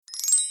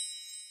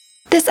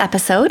This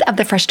episode of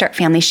the Fresh Start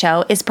Family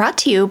Show is brought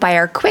to you by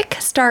our Quick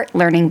Start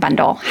Learning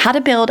Bundle, how to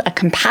build a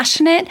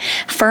compassionate,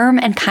 firm,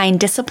 and kind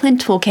discipline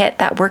toolkit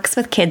that works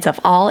with kids of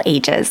all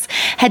ages.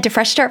 Head to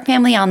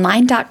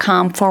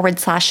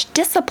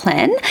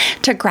freshstartfamilyonline.com/discipline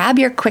to grab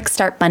your Quick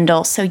Start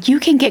Bundle so you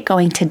can get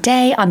going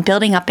today on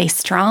building up a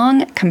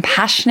strong,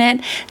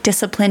 compassionate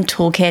discipline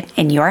toolkit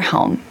in your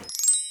home.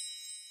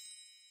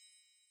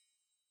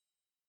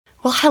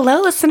 Well, hello,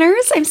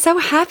 listeners. I'm so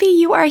happy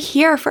you are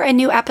here for a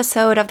new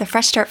episode of the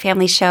Fresh Start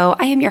Family Show.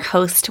 I am your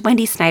host,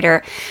 Wendy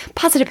Snyder,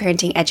 positive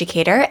parenting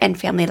educator and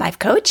family life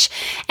coach.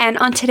 And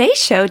on today's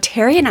show,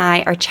 Terry and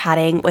I are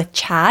chatting with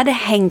Chad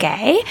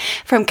Hayenga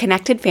from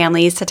Connected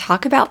Families to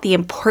talk about the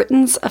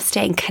importance of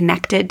staying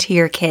connected to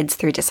your kids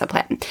through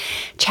discipline.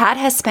 Chad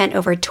has spent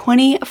over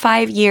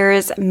 25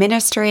 years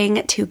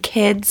ministering to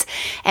kids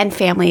and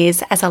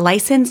families as a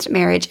licensed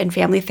marriage and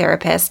family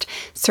therapist,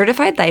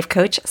 certified life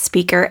coach,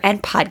 speaker,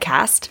 and podcaster,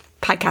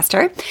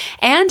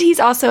 and he's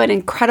also an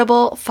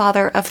incredible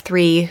father of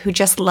three who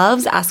just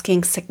loves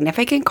asking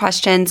significant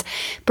questions,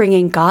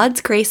 bringing God's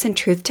grace and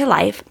truth to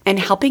life, and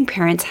helping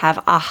parents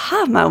have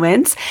aha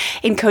moments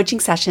in coaching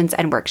sessions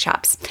and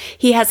workshops.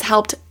 He has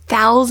helped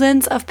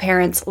thousands of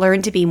parents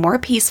learn to be more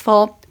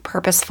peaceful,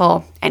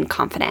 purposeful, and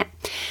confident.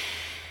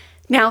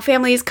 Now,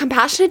 families,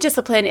 compassionate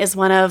discipline is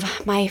one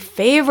of my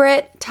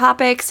favorite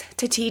topics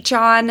to teach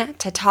on,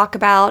 to talk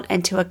about,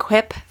 and to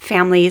equip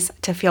families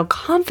to feel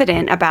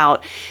confident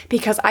about,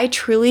 because I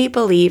truly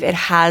believe it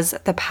has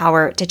the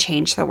power to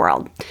change the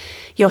world.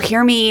 You'll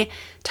hear me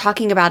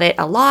talking about it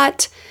a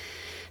lot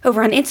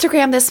over on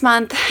Instagram this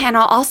month, and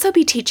I'll also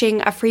be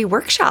teaching a free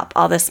workshop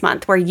all this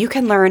month where you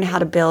can learn how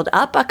to build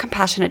up a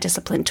compassionate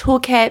discipline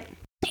toolkit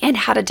and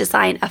how to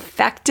design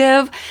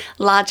effective,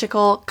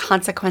 logical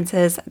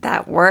consequences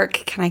that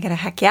work. Can I get a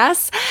heck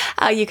yes?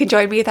 You can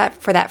join me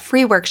for that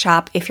free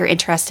workshop if you're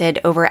interested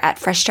over at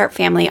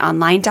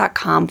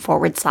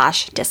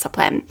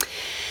freshstartfamilyonline.com/discipline.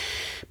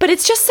 But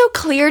it's just so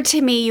clear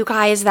to me, you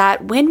guys,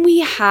 that when we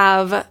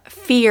have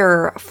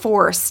fear,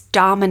 force,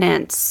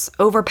 dominance,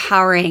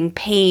 overpowering,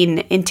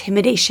 pain,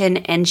 intimidation,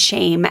 and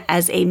shame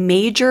as a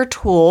major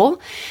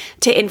tool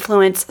to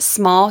influence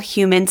small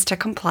humans to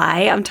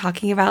comply, I'm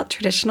talking about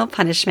traditional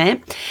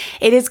punishment,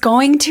 it is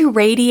going to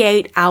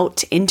radiate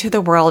out into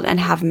the world and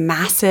have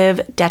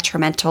massive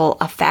detrimental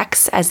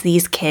effects as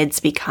these kids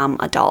become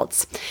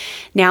adults.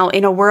 Now,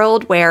 in a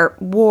world where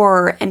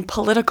war and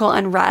political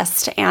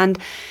unrest and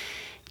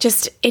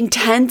just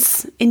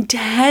intense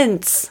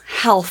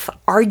health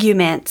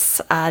arguments,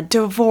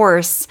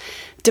 divorce,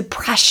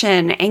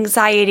 depression,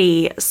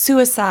 anxiety,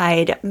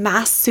 suicide,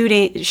 mass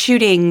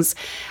shootings.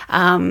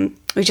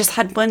 We just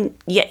had one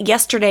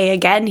yesterday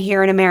again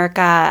here in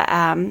America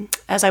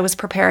as I was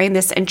preparing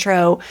this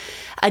intro.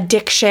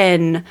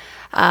 Addiction,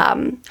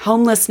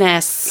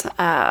 homelessness.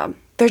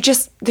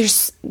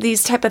 There's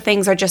these type of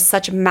things are just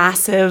such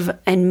massive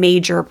and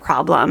major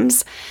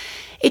problems.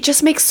 It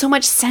just makes so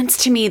much sense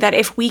to me that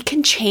if we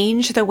can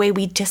change the way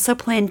we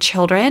discipline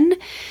children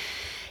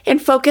and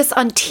focus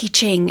on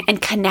teaching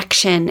and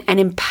connection and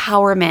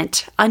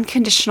empowerment,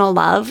 unconditional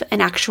love,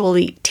 and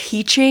actually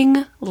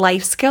teaching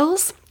life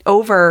skills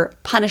over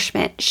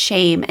punishment,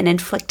 shame, and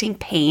inflicting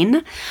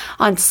pain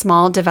on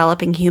small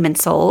developing human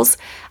souls,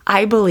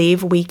 I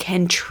believe we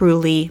can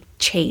truly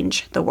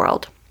change the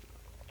world.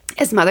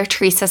 As Mother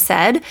Teresa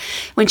said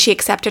when she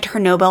accepted her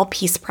Nobel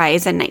Peace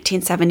Prize in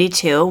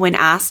 1972, when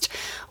asked,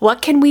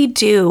 "What can we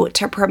do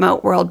to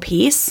promote world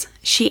peace?"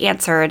 she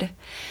answered,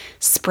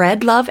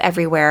 "Spread love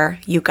everywhere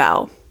you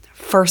go.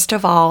 First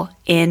of all,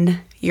 in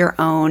your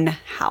own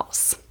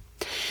house."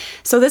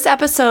 So this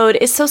episode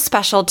is so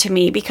special to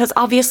me because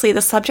obviously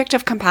the subject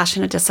of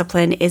compassionate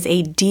discipline is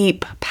a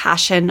deep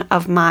passion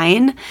of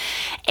mine.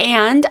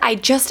 And I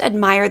just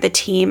admire the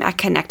team at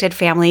Connected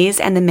Families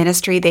and the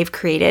ministry they've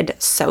created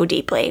so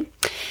deeply.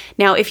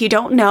 Now, if you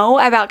don't know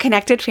about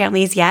Connected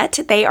Families yet,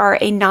 they are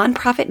a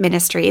nonprofit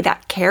ministry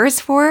that cares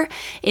for,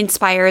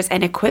 inspires,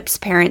 and equips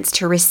parents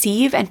to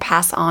receive and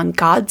pass on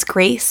God's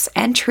grace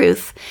and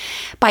truth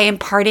by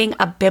imparting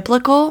a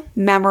biblical,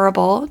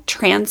 memorable,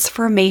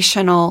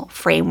 transformational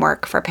framework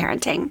for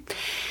parenting.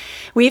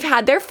 We've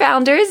had their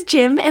founders,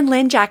 Jim and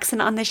Lynn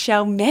Jackson, on the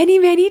show many,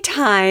 many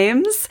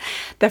times.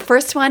 The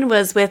first one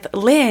was with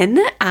Lynn.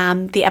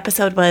 The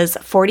episode was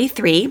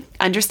 43,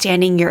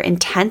 Understanding Your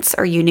Intense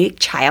or Unique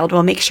Child.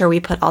 We'll make sure we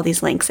put all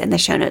these links in the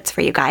show notes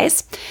for you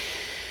guys.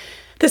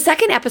 The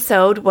second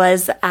episode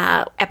was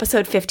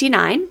episode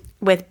 59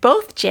 with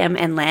both Jim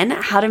and Lynn,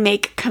 how to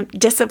make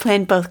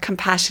discipline both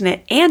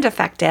compassionate and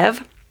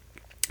effective.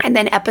 And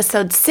then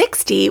episode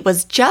 60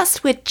 was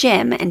just with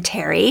Jim and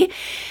Terry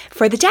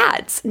for the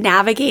dads,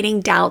 navigating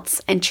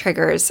doubts and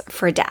triggers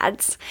for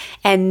dads.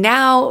 And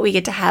now we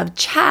get to have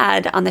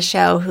Chad on the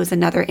show, who's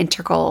another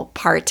integral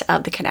part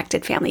of the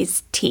Connected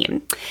Families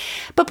team.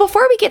 But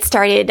before we get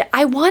started,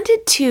 I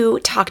wanted to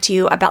talk to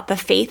you about the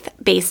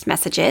faith-based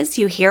messages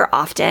you hear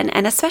often,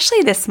 and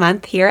especially this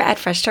month here at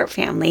Fresh Start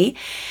Family.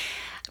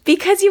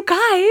 Because you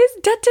guys,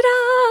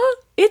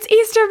 It's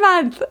Easter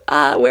month,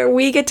 where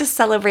we get to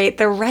celebrate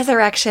the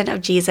resurrection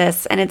of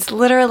Jesus, and it's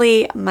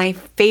literally my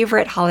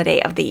favorite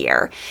holiday of the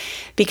year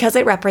because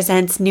it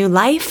represents new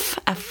life,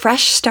 a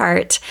fresh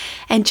start,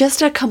 and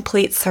just a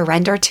complete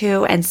surrender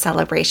to and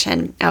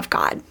celebration of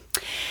God.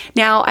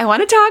 Now, I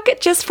want to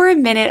talk just for a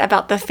minute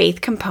about the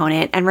faith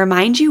component and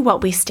remind you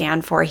what we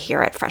stand for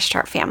here at Fresh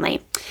Start Family.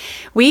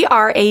 We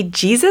are a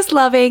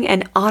Jesus-loving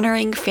and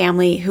honoring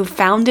family who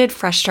founded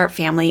Fresh Start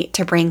Family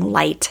to bring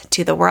light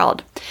to the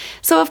world.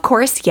 So, of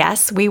course,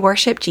 yes, we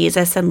worship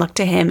Jesus and look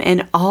to him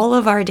in all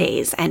of our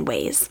days and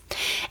ways.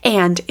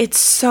 And it's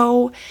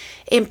so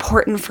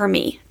important for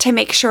me to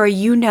make sure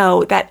you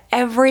know that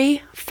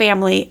every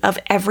family of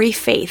every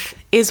faith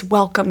is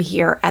welcome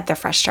here at the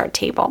Fresh Start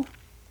table.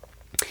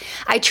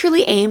 I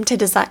truly aim to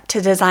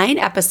design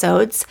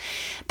episodes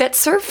that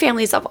serve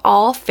families of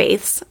all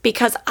faiths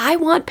because I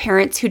want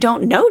parents who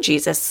don't know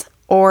Jesus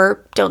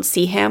or don't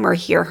see him or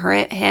hear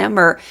him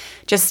or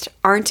just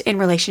aren't in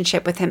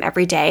relationship with him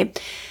every day.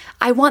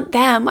 I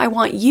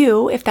want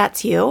you, if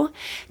that's you,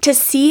 to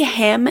see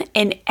him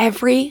in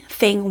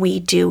everything we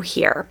do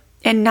here.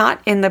 And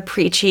not in the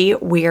preachy,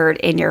 weird,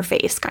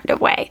 in-your-face kind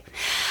of way.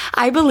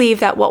 I believe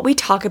that what we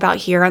talk about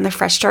here on the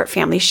Fresh Start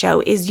Family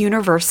Show is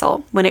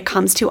universal when it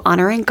comes to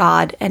honoring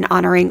God and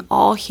honoring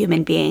all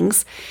human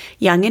beings,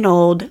 young and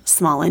old,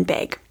 small and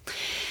big.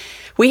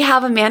 We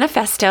have a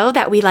manifesto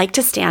that we like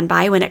to stand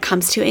by when it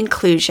comes to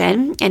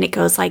inclusion, and it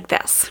goes like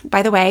this.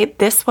 By the way,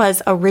 this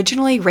was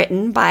originally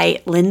written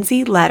by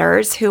Lindsay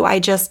Letters, who I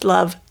just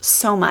love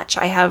so much.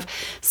 I have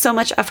so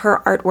much of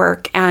her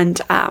artwork,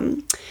 and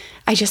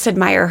I just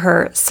admire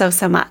her so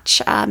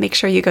much. Make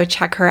sure you go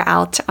check her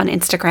out on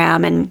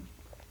Instagram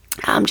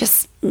and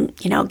just,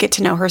 get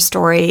to know her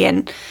story.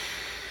 And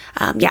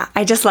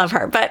I just love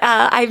her. But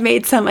I've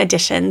made some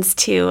additions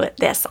to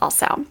this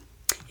also.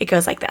 It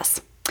goes like this.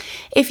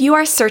 If you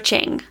are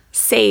searching,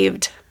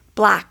 saved,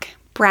 black,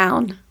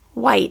 brown,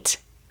 white,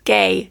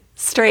 gay,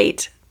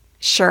 straight,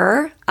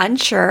 sure,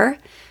 unsure,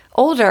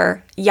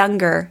 older,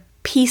 younger,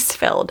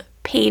 peace-filled,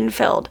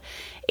 pain-filled,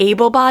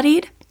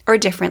 able-bodied, or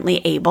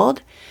differently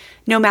abled,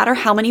 no matter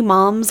how many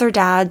moms or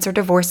dads or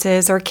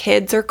divorces or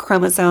kids or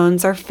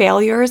chromosomes or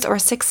failures or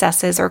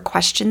successes or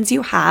questions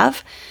you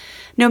have,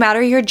 no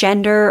matter your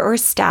gender or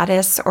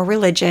status or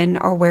religion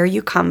or where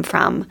you come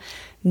from,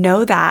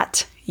 know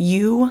that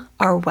you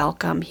are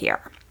welcome here.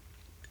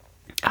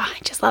 Oh, I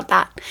just love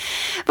that.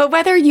 But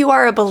whether you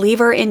are a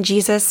believer in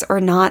Jesus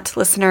or not,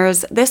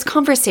 listeners, this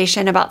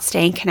conversation about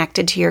staying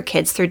connected to your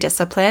kids through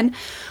discipline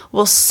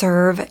will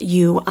serve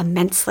you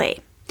immensely.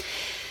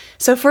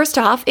 So first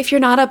off, if you're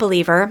not a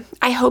believer,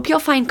 I hope you'll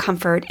find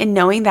comfort in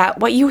knowing that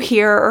what you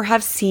hear or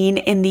have seen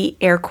in the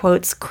air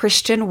quotes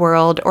Christian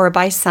world, or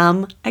by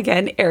some,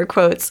 again, air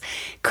quotes,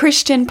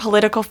 Christian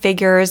political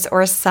figures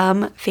or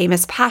some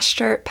famous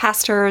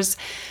pastors,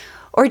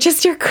 or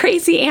just your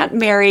crazy Aunt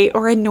Mary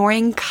or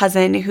annoying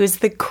cousin who's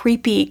the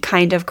creepy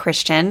kind of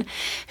Christian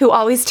who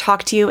always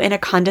talk to you in a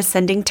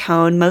condescending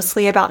tone,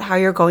 mostly about how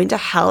you're going to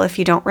hell if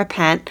you don't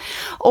repent,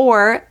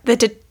 or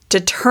the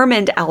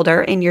determined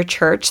elder in your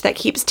church that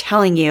keeps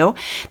telling you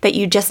that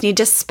you just need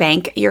to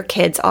spank your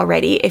kids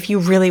already if you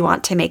really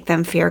want to make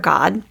them fear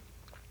God.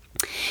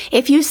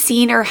 If you've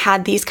seen or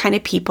had these kind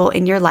of people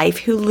in your life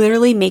who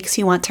literally makes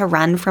you want to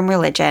run from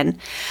religion,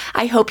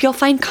 I hope you'll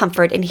find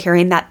comfort in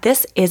hearing that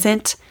this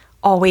isn't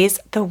always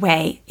the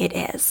way it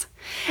is.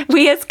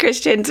 We as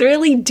Christians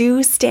really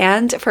do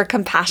stand for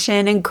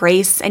compassion and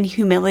grace and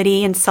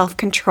humility and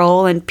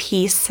self-control and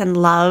peace and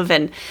love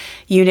and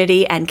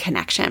unity and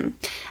connection.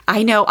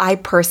 I know I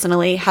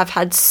personally have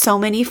had so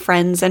many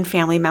friends and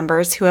family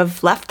members who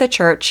have left the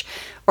church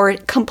or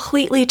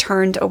completely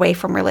turned away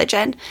from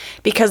religion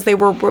because they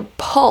were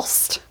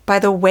repulsed by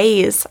the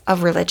ways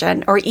of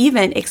religion or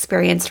even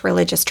experienced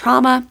religious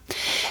trauma.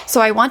 So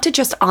I want to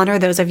just honor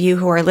those of you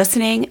who are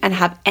listening and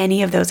have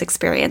any of those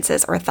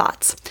experiences or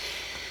thoughts.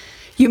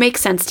 You make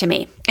sense to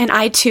me, and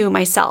I too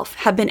myself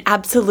have been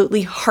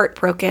absolutely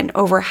heartbroken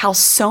over how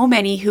so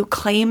many who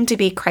claim to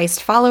be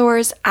Christ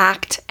followers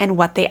act and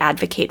what they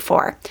advocate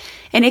for.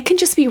 And it can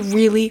just be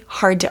really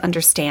hard to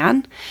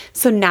understand,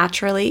 so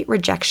naturally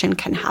rejection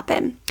can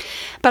happen.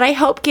 But I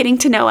hope getting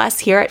to know us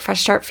here at Fresh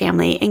Start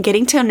Family and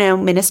getting to know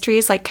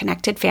ministries like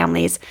Connected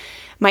Families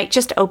might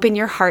just open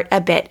your heart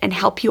a bit and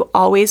help you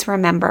always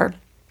remember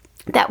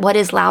that what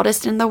is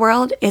loudest in the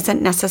world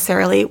isn't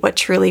necessarily what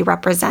truly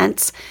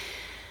represents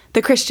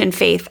the Christian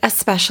faith,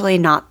 especially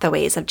not the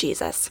ways of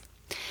Jesus.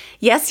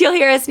 Yes, you'll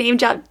hear us name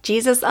drop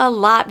Jesus a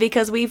lot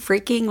because we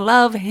freaking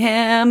love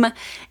him.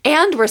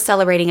 And we're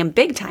celebrating him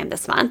big time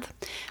this month.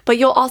 But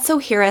you'll also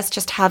hear us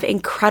just have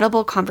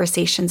incredible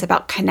conversations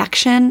about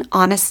connection,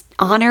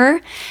 honor,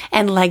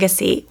 and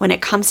legacy when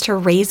it comes to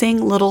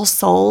raising little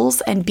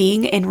souls and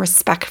being in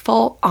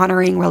respectful,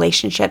 honoring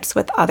relationships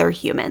with other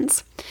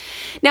humans.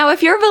 Now,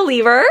 if you're a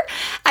believer,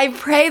 I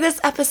pray this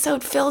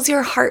episode fills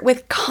your heart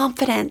with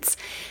confidence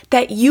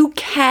that you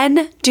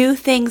can do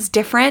things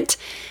different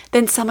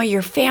than some of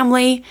your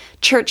family,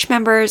 church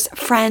members,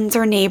 friends,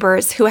 or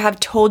neighbors who have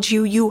told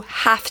you you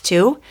have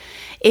to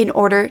in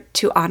order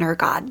to honor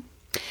God.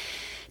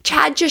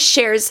 Chad just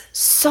shares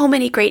so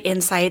many great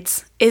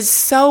insights, is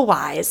so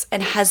wise,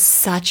 and has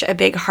such a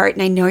big heart.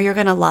 And I know you're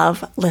going to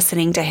love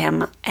listening to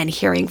him and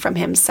hearing from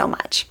him so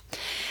much.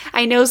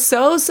 I know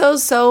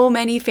so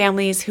many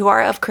families who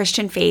are of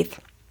Christian faith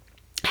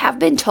have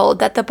been told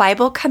that the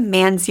Bible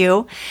commands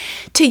you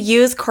to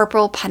use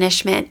corporal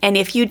punishment. And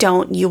if you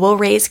don't, you will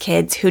raise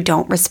kids who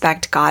don't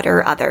respect God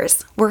or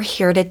others. We're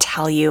here to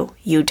tell you,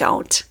 you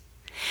don't.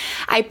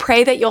 I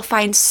pray that you'll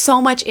find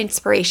so much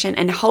inspiration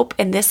and hope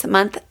in this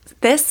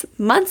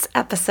month's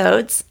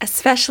episodes,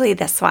 especially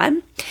this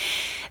one,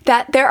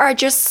 that there are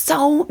just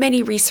so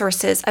many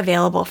resources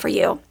available for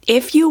you.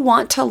 If you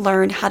want to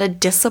learn how to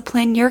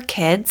discipline your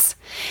kids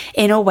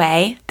in a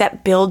way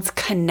that builds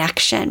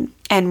connection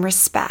and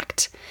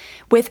respect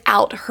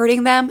without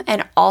hurting them,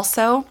 and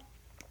also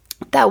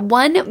that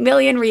 1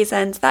 million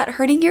reasons that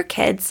hurting your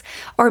kids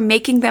or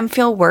making them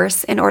feel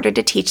worse in order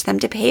to teach them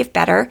to behave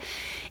better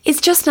is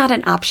just not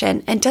an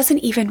option and doesn't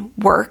even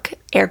work,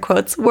 air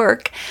quotes,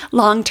 work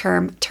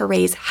long-term to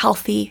raise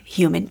healthy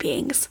human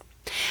beings.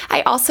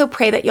 I also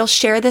pray that you'll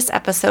share this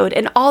episode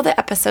and all the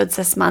episodes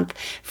this month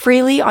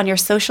freely on your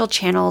social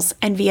channels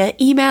and via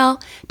email,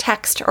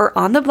 text, or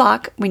on the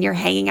block when you're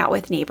hanging out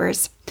with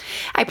neighbors.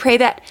 I pray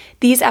that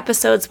these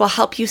episodes will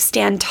help you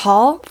stand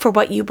tall for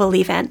what you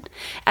believe in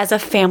as a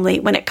family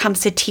when it comes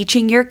to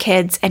teaching your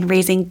kids and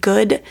raising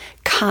good,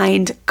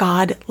 kind,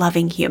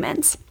 God-loving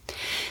humans.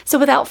 So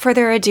without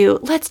further ado,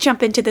 let's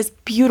jump into this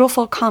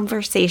beautiful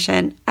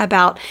conversation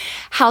about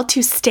how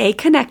to stay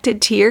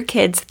connected to your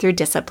kids through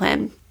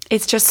discipline.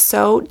 It's just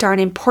so darn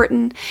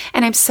important,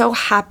 and I'm so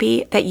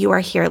happy that you are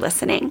here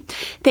listening.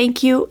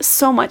 Thank you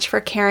so much for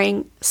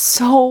caring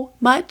so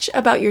much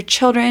about your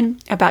children,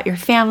 about your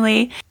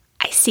family.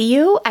 I see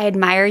you, I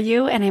admire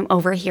you, and I'm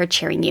over here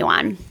cheering you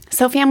on.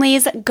 So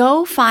families,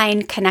 go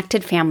find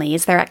Connected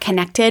Families. They're at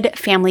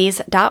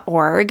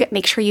connectedfamilies.org.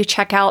 Make sure you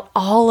check out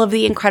all of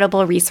the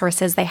incredible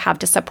resources they have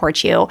to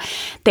support you.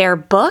 Their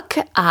book,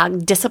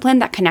 Discipline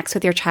That Connects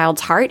with Your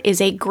Child's Heart,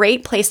 is a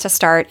great place to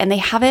start, and they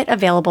have it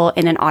available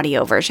in an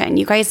audio version.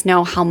 You guys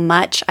know how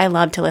much I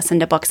love to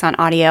listen to books on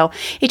audio.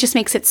 It just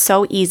makes it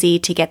so easy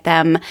to get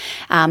them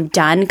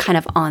done kind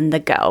of on the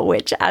go,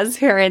 which as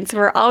parents,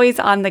 we're always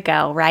on the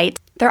go, right?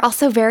 They're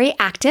also very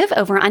active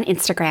over on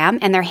Instagram,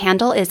 and their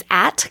handle is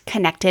at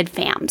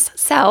 @ConnectedFams.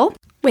 So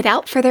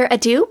without further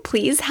ado,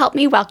 please help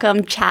me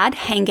welcome Chad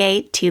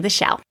Hayenga to the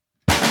show.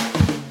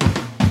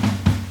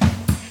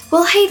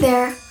 Well, hey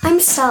there, I'm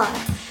Stella.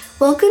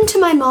 Welcome to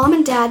my mom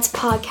and dad's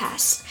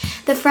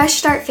podcast, the Fresh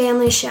Start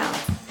Family Show.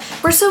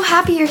 We're so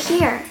happy you're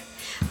here.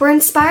 We're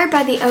inspired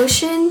by the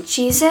ocean,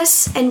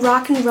 Jesus, and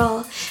rock and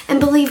roll,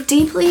 and believe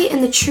deeply in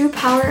the true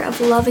power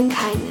of love and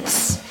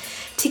kindness.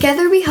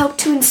 Together we hope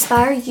to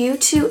inspire you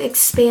to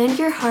expand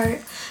your heart,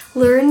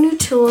 learn new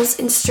tools,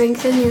 and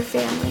strengthen your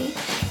family.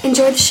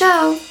 Enjoy the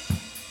show!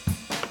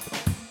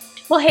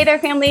 Well, hey there,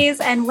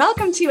 families, and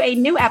welcome to a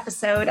new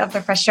episode of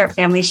the Fresh Start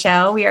Family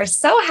Show. We are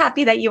so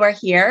happy that you are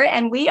here,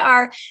 and we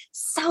are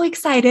so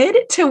excited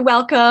to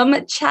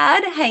welcome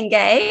Chad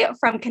Hayenga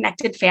from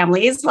Connected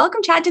Families.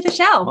 Welcome, Chad, to the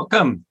show.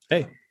 Welcome.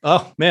 Hey.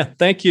 Oh, man.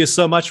 Thank you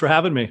so much for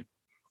having me.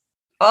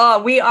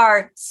 Oh, we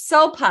are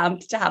so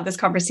pumped to have this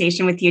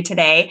conversation with you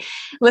today.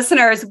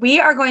 Listeners, we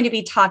are going to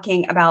be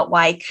talking about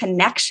why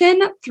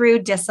connection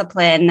through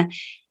discipline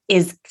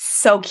is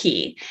so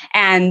key.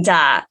 And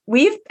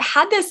we've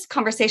had this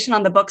conversation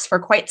on the books for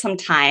quite some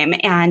time.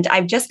 And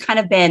I've just kind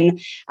of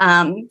been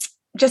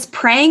just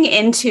praying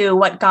into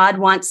what God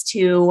wants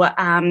to,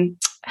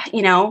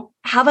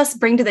 have us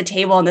bring to the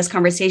table in this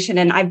conversation.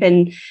 And I've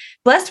been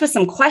blessed with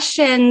some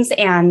questions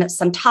and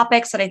some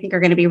topics that I think are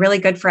going to be really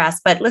good for us.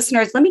 But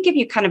listeners, let me give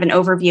you kind of an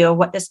overview of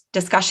what this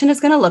discussion is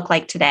going to look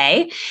like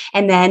today,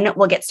 and then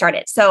we'll get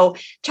started. So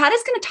Chad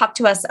is going to talk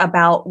to us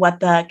about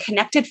what the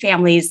Connected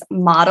Families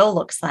model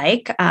looks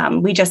like.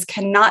 We just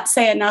cannot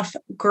say enough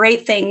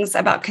great things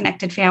about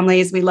Connected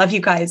Families. We love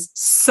you guys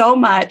so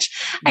much.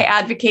 I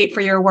advocate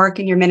for your work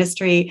and your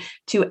ministry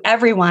to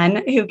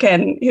everyone who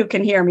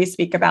can hear me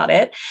speak about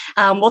it.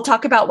 We'll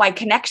talk about why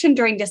connection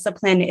during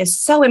discipline is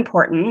so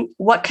important,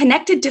 what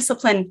connected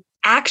discipline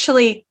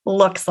actually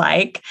looks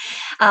like.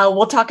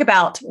 We'll talk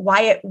about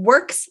why it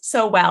works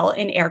so well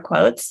in air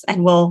quotes,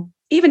 and we'll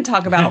even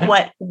talk about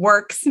what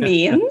works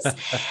means.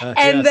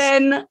 And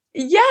then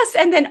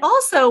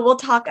also we'll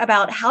talk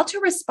about how to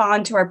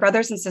respond to our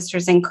brothers and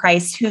sisters in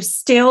Christ who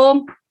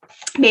still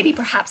maybe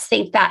perhaps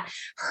think that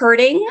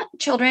hurting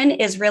children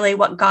is really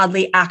what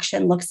godly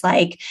action looks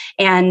like.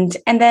 And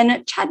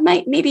then Chad,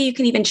 maybe you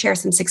can even share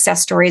some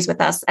success stories with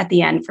us at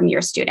the end from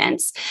your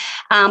students.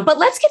 But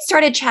let's get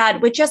started,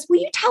 Chad, with will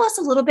you tell us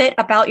a little bit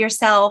about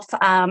yourself?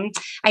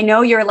 I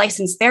know you're a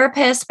licensed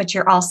therapist, but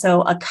you're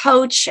also a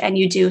coach and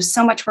you do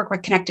so much work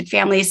with Connected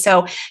Families.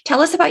 So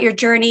tell us about your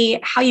journey,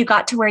 how you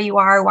got to where you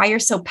are, why you're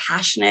so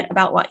passionate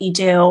about what you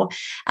do.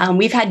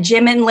 We've had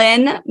Jim and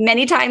Lynn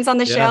many times on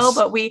the show,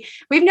 but we've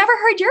never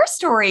heard your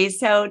story.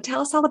 So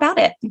tell us all about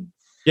it.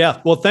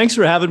 Yeah. Well, thanks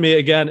for having me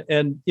again.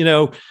 And,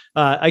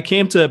 I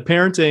came to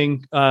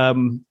parenting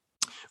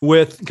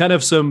with kind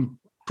of some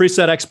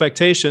preset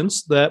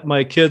expectations that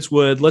my kids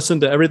would listen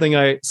to everything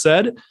I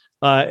said.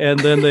 And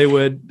then they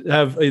would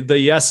have the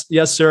yes,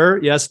 sir,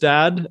 yes,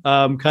 dad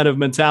kind of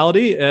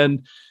mentality.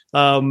 And,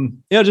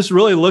 just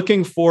really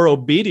looking for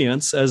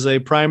obedience as a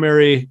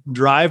primary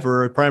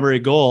driver, a primary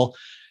goal.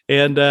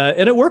 And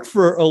it worked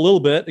for a little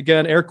bit.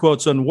 Again, air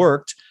quotes on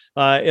worked,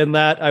 in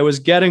that I was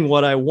getting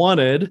what I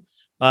wanted.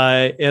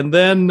 And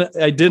then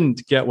I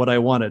didn't get what I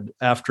wanted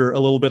after a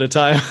little bit of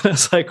time.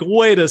 It's like,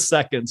 wait a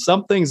second,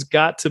 something's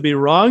got to be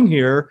wrong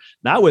here.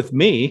 Not with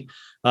me,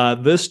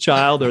 this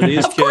child or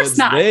these kids.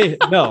 I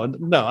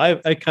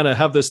kind of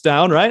have this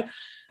down, right?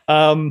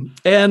 And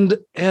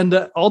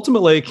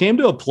ultimately it came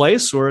to a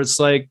place where it's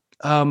like,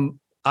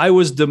 I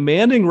was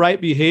demanding right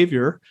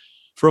behavior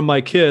from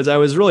my kids. I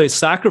was really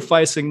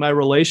sacrificing my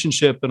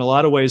relationship in a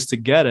lot of ways to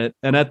get it.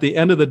 And at the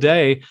end of the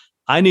day,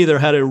 I neither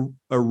had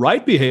a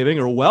right behaving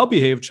or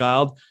well-behaved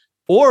child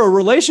or a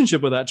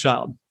relationship with that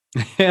child.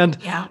 And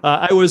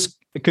I was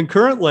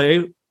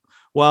concurrently,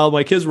 while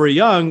my kids were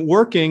young,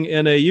 working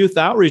in a youth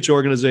outreach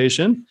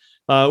organization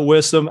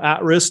with some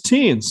at-risk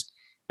teens.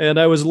 And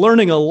I was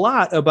learning a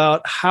lot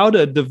about how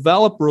to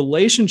develop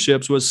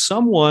relationships with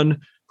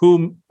someone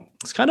who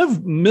is kind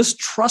of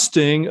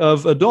mistrusting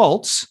of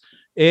adults.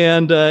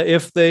 And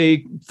if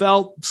they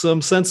felt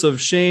some sense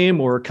of shame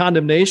or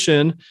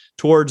condemnation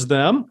towards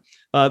them,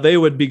 they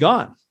would be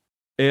gone.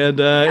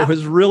 And it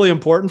was really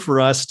important for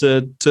us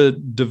to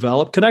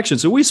develop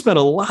connections. So we spent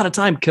a lot of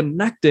time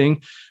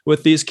connecting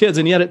with these kids.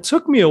 And yet it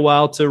took me a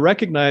while to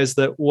recognize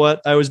that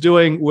what I was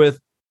doing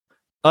with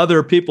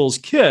other people's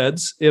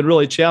kids in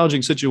really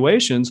challenging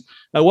situations,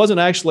 I wasn't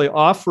actually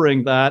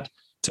offering that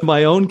to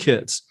my own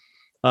kids.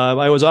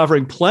 I was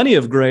offering plenty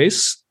of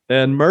grace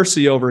and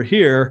mercy over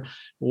here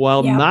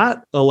while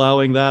not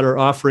allowing that or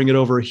offering it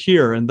over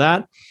here. And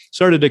that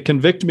started to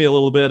convict me a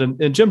little bit.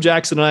 And Jim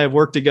Jackson and I have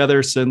worked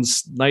together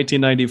since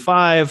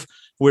 1995.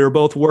 We were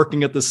both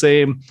working at the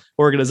same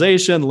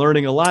organization,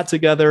 learning a lot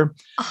together.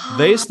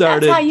 They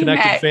started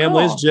Connected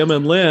Families, cool. Jim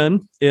and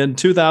Lynn, in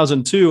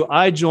 2002.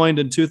 I joined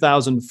in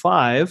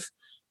 2005.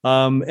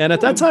 And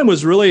at that time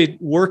was really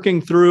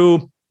working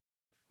through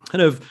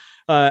kind of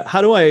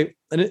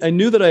I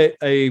knew that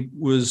I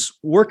was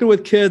working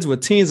with kids,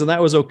 with teens, and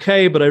that was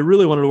okay, but I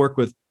really wanted to work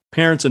with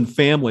parents and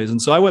families.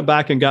 And so I went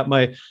back and got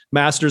my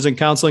master's in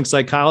counseling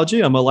psychology.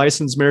 I'm a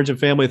licensed marriage and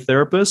family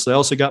therapist. I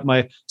also got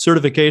my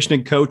certification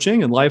in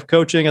coaching and life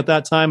coaching at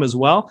that time as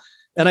well.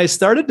 And I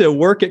started to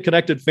work at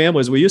Connected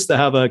Families. We used to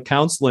have a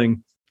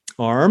counseling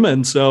arm.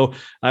 And so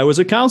I was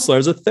a counselor, I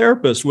was a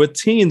therapist with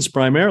teens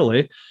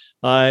primarily.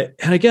 And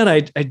again,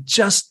 I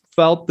just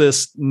felt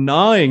this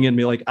gnawing in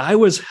me, like I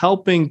was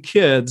helping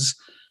kids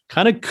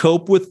kind of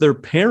cope with their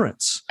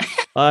parents.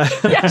 I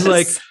was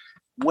like,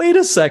 wait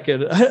a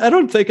second, I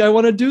don't think I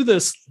want to do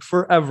this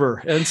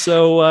forever. And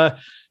so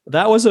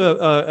that was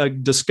a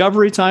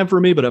discovery time for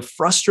me, but a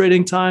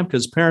frustrating time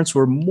because parents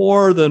were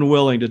more than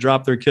willing to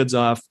drop their kids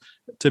off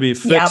to be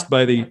fixed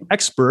by the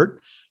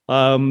expert.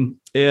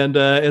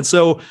 And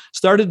so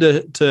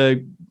started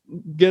to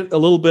get a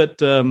little bit,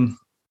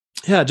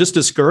 just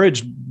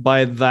discouraged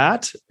by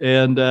that.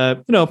 And,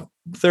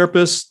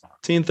 therapists,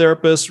 teen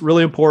therapists,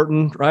 really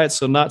important, right?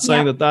 So not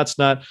saying that that's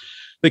not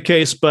the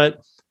case,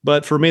 but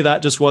for me,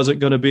 that just wasn't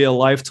going to be a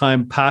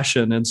lifetime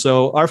passion. And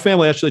so our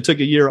family actually took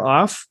a year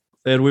off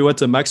and we went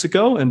to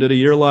Mexico and did a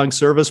year-long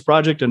service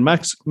project in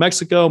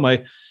Mexico.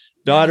 My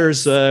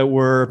daughters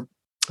were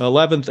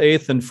 11th,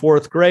 8th, and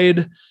 4th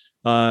grade.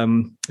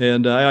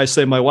 And I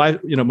say my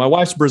wife, my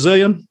wife's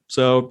Brazilian.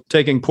 So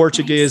taking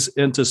Portuguese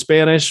into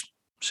Spanish,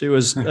 she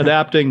was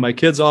adapting. My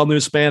kids all knew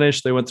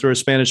Spanish. They went through a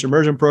Spanish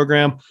immersion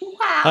program.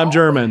 Wow. I'm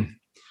German,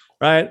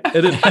 right?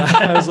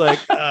 I was like,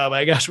 oh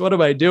my gosh, what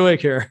am I doing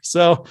here?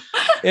 So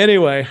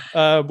anyway,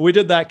 we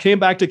did that, came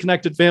back to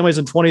Connected Families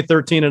in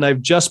 2013, and I've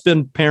just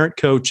been parent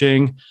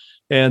coaching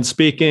and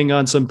speaking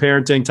on some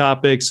parenting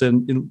topics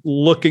and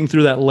looking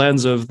through that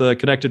lens of the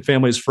Connected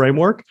Families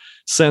framework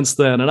since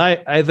then. And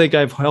I think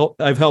I've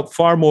helped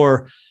far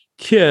more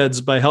kids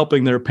by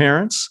helping their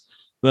parents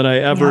than I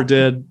ever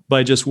did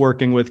by just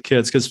working with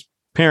kids. Because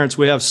parents,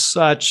 we have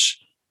such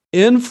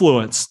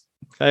influence.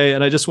 Okay.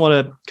 And I just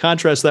want to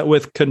contrast that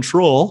with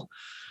control.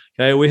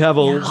 Okay. We have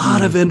a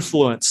lot of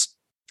influence,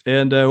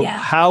 and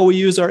how we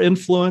use our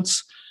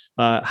influence,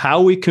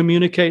 how we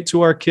communicate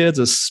to our kids,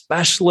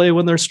 especially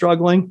when they're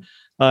struggling,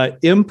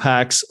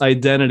 impacts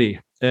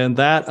identity. And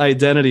that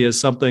identity is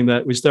something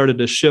that we started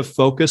to shift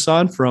focus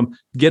on, from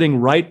getting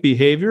right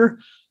behavior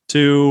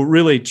to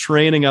really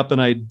training up an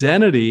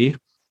identity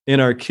in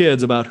our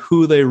kids about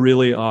who they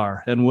really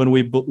are. And when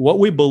what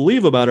we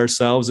believe about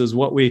ourselves is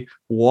what we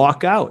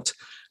walk out,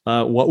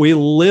 what we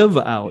live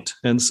out.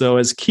 And so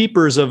as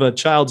keepers of a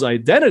child's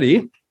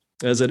identity,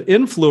 as an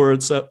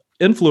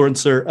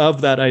influencer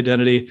of that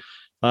identity,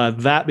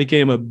 that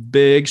became a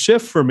big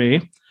shift for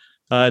me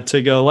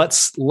to go,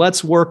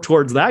 let's work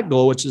towards that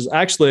goal, which is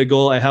actually a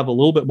goal I have a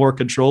little bit more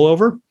control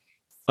over,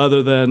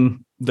 other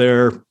than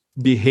their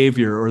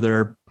behavior or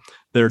their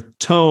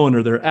tone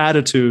or their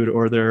attitude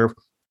or their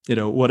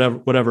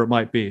whatever it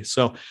might be.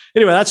 So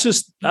anyway,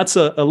 that's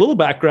a little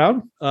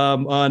background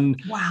on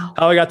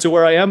how I got to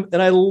where I am.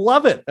 And I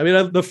love it. I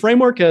mean, the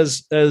framework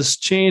has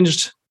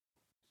changed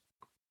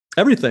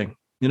everything,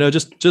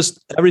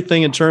 just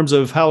everything in terms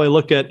of how I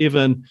look at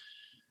even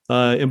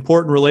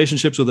important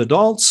relationships with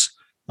adults.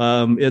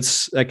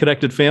 It's at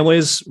Connected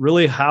Families,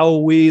 really how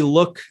we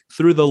look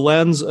through the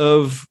lens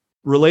of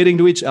relating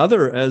to each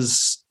other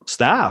as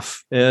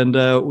staff. And,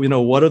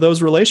 what are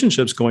those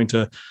relationships going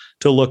to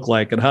look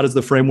like? And how does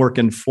the framework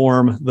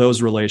inform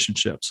those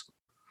relationships?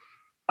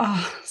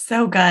 Oh,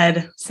 so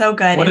good. So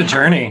good. What a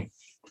journey.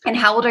 And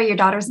how old are your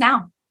daughters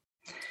now?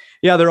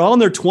 Yeah, they're all in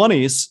their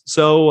 20s.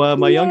 So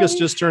my youngest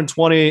just turned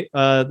 20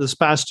 this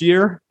past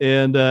year.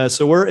 And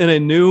so we're in a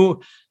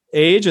new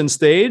age and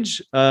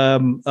stage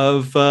of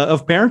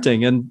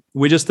parenting. And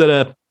we just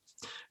did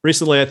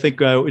recently, I think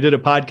we did a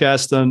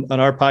podcast on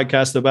our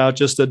podcast about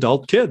just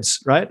adult kids,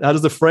 right? How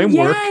does the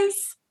framework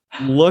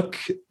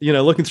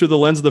looking through the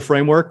lens of the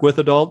framework with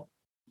adult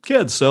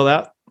kids?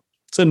 So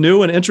it's a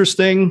new and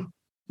interesting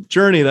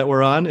journey that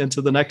we're on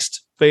into the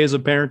next phase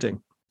of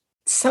parenting.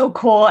 So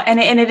cool. And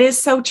it is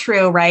so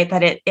true, right?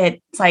 That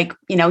it's like,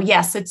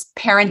 yes, it's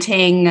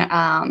parenting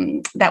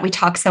that we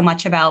talk so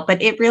much about,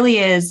 but it really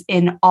is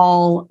in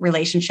all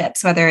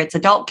relationships, whether it's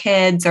adult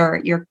kids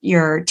or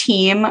your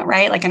team,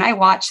 right? Like, and I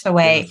watch the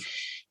way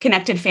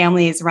Connected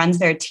Families runs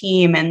their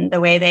team and the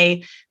way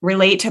they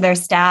relate to their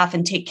staff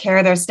and take care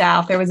of their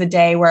staff. There was a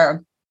day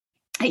where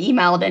I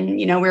emailed and,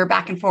 we were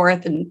back and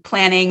forth and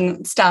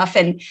planning stuff.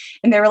 And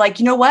they were like,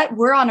 you know what?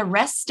 We're on a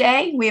rest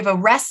day. We have a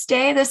rest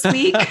day this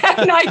week.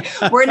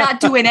 We're not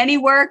doing any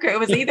work. It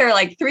was either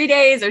like 3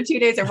 days or 2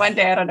 days or 1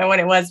 day. I don't know what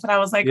it was, but I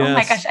was like, oh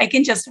my gosh, I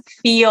can just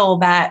feel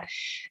that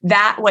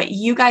what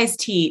you guys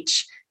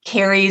teach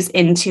carries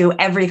into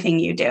everything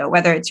you do,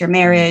 whether it's your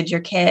marriage, your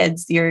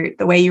kids, the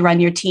way you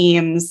run your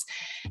teams.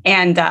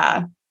 And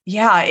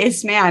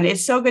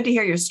it's so good to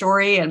hear your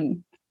story.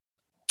 And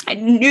I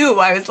knew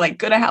I was like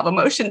going to have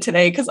emotion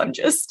today because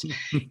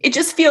it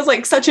just feels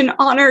like such an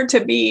honor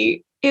to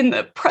be in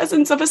the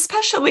presence of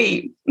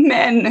especially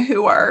men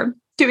who are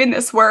doing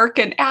this work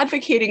and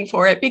advocating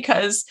for it,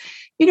 because,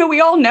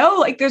 we all know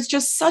like there's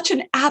just such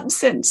an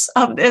absence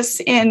of this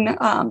in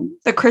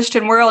the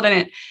Christian world.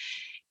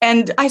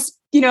 And I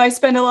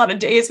spend a lot of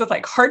days with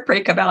like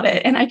heartbreak about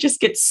it. And I just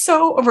get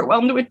so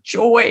overwhelmed with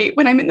joy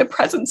when I'm in the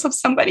presence of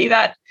somebody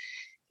that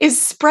is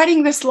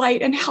spreading this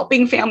light and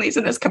helping families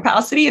in this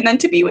capacity. And then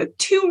to be with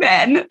two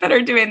men that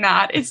are doing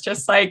that, it's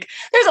just like,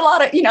 there's a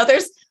lot of,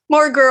 there's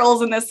more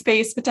girls in this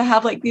space, but to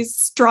have like these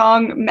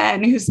strong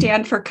men who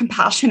stand for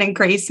compassion and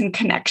grace and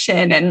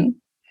connection and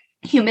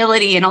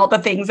humility and all the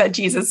things that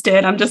Jesus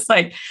did, I'm just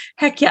like,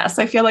 heck yes,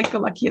 I feel like the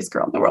luckiest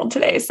girl in the world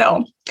today.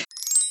 So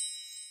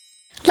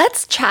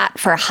let's chat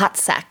for a hot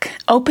sec,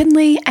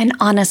 openly and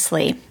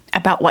honestly,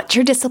 about what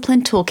your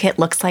discipline toolkit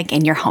looks like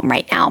in your home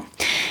right now.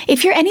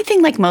 If you're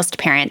anything like most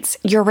parents,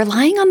 you're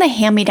relying on the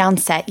hand-me-down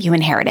set you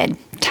inherited.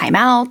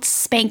 Timeouts,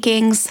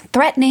 spankings,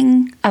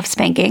 threatening of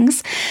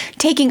spankings,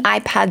 taking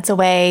iPads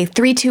away,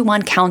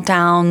 3-2-1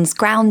 countdowns,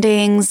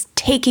 groundings,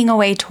 taking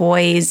away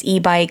toys,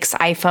 e-bikes,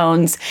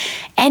 iPhones,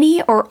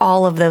 any or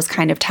all of those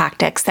kind of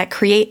tactics that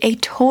create a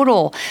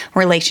total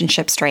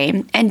relationship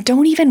strain and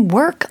don't even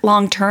work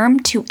long-term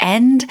to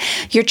end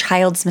your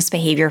child's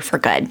misbehavior for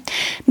good.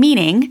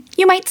 Meaning,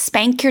 you might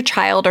spank your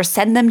child or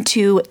send them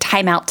to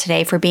timeout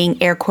today for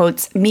being, air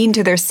quotes, mean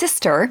to their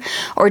sister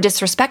or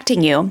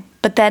disrespecting you.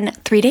 But then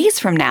 3 days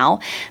from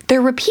now,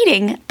 they're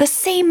repeating the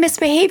same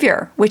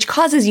misbehavior, which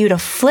causes you to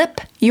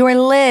flip your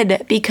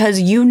lid because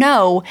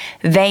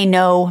they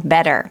know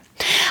better.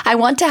 I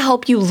want to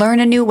help you learn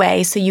a new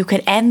way so you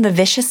could end the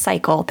vicious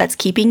cycle that's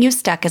keeping you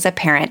stuck as a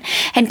parent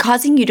and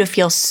causing you to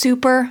feel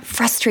super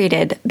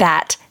frustrated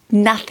that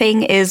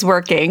nothing is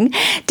working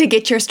to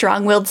get your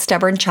strong-willed,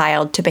 stubborn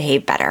child to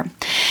behave better.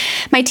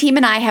 My team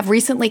and I have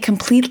recently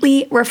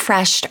completely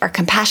refreshed our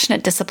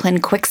Compassionate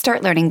Discipline Quick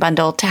Start Learning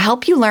Bundle to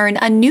help you learn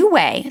a new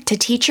way to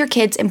teach your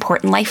kids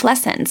important life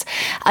lessons,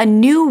 a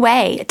new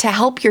way to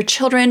help your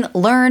children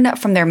learn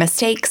from their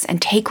mistakes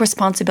and take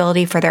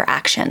responsibility for their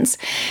actions.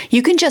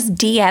 You can just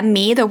DM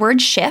me the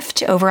word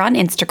shift over on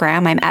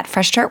Instagram. I'm at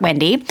Fresh Start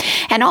Wendy,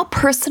 and I'll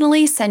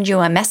personally send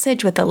you a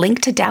message with a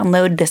link to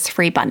download this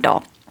free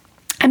bundle.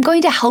 I'm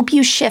going to help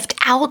you shift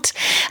out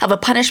of a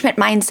punishment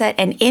mindset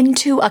and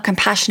into a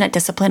compassionate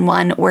discipline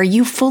one where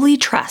you fully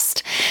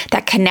trust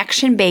that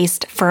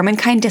connection-based, firm and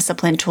kind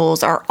discipline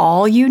tools are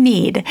all you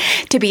need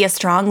to be a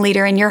strong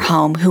leader in your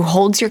home who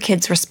holds your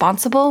kids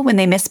responsible when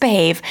they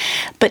misbehave,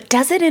 but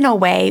does it in a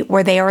way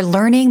where they are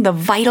learning the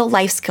vital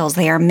life skills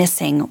they are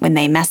missing when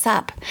they mess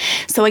up.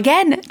 So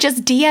again,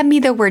 just DM me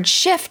the word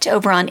shift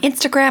over on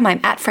Instagram. I'm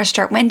at Fresh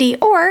Start Wendy,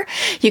 or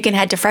you can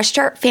head to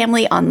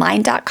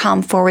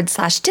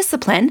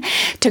freshstartfamilyonline.com/discipline discipline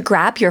to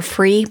grab your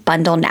free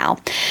bundle now.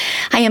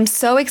 I am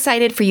so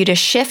excited for you to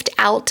shift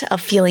out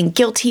of feeling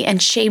guilty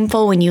and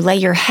shameful when you lay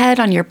your head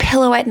on your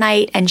pillow at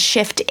night and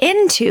shift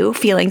into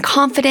feeling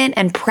confident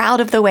and proud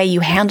of the way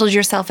you handled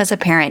yourself as a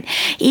parent,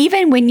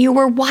 even when you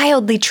were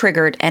wildly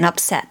triggered and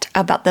upset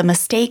about the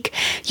mistake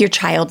your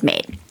child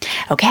made.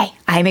 Okay,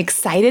 I'm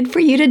excited for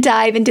you to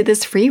dive into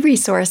this free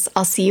resource.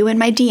 I'll see you in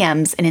my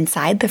DMs and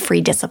inside the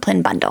free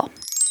discipline bundle.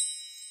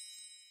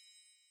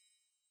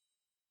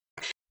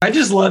 I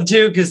just love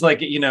to, because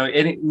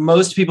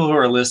most people who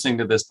are listening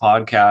to this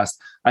podcast,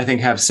 I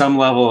think, have some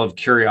level of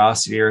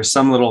curiosity or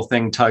some little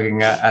thing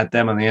tugging at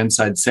them on the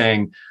inside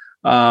saying,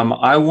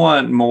 I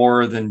want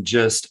more than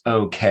just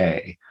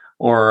okay,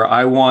 or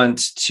I want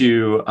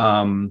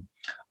to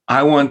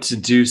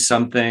do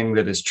something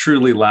that is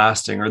truly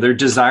lasting, or they're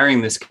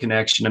desiring this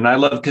connection. And I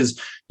love,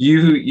 because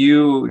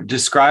you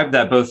described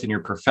that both in your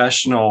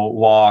professional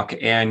walk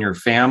and your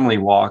family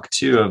walk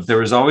too, of there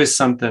was always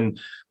something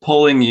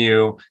pulling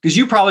you, because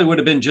you probably would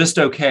have been just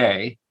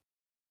okay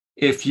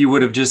if you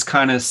would have just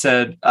kind of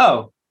said,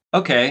 oh,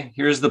 okay,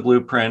 here's the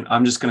blueprint.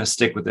 I'm just going to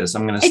stick with this.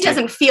 It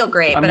doesn't feel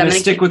great, but I'm going to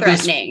stick with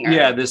this.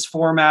 Or... this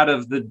format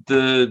of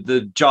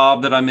the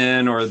job that I'm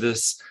in, or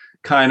this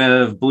kind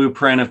of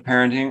blueprint of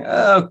parenting.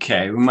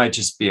 Okay, we might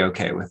just be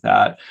okay with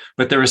that.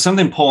 But there was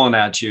something pulling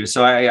at you.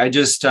 So I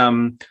just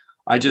want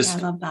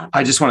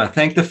to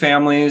thank the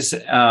families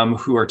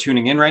who are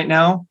tuning in right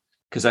now,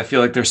 because I feel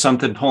like there's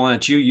something pulling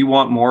at you. You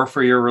want more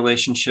for your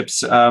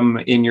relationships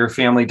in your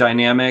family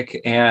dynamic,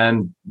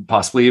 and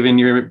possibly even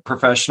your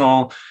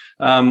professional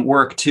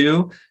work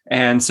too.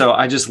 And so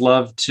I just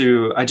loved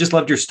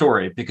your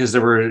story, because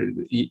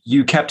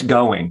you kept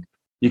going.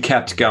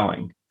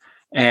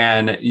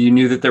 And you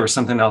knew that there was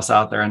something else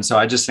out there. And so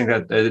I just think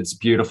that it's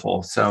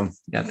beautiful. So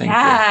yeah, thank you.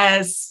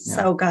 Yes,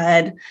 so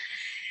good.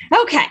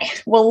 Okay,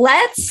 well,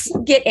 let's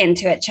get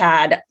into it,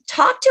 Chad.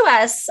 Talk to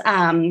us.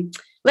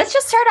 Let's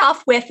just start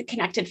off with the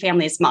Connected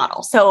Families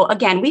model. So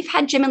again, we've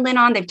had Jim and Lynn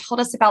on, they've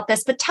told us about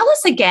this, but tell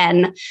us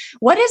again,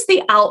 what is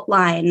the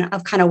outline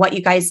of kind of what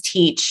you guys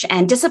teach?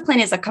 And discipline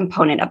is a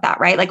component of that,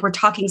 right? Like, we're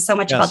talking so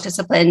much about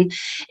discipline,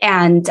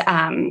 and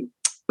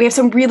we have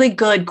some really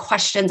good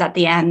questions at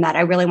the end that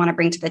I really want to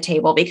bring to the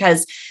table,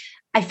 because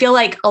I feel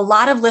like a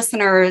lot of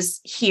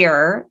listeners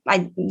here,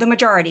 the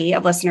majority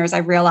of listeners, I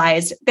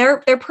realized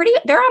they're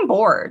on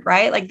board,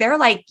 right? Like, they're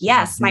like,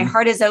 yes, my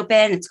heart is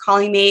open, it's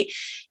calling me.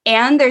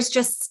 And there's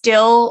just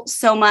still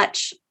so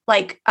much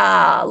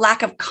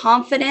lack of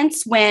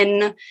confidence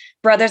when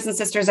brothers and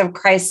sisters of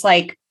Christ,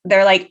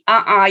 they're like,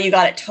 you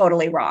got it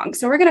totally wrong.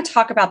 So we're going to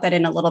talk about that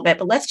in a little bit,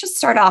 but let's just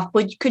start off.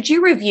 Could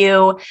you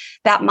review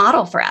that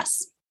model for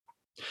us?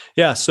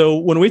 Yeah. So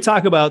when we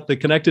talk about the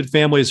Connected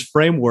Families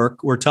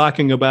framework, we're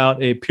talking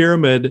about a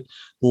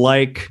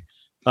pyramid-like,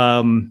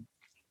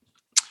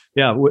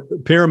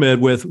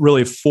 pyramid with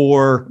really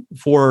four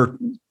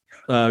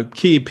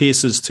key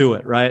pieces to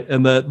it, right?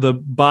 And the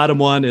bottom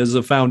one is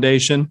a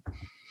foundation.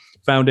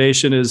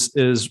 Foundation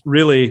is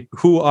really,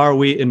 who are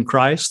we in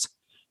Christ?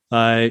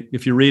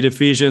 If you read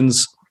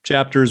Ephesians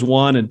chapters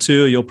 1 and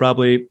 2, you'll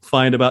probably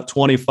find about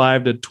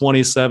 25 to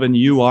 27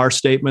 you are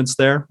statements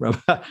there.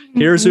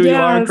 Here's who you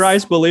are in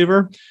Christ,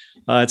 believer.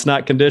 It's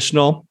not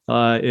conditional.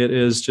 It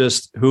is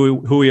just who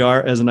we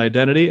are as an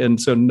identity. And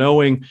so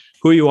knowing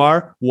who you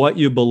are, what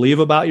you believe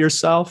about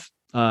yourself,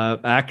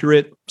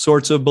 accurate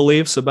sorts of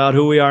beliefs about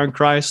who we are in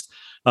Christ,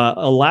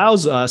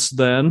 allows us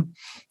then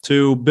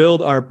to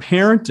build our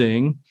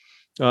parenting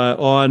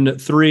on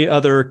three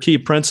other key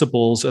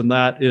principles, and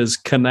that is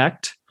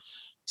connect.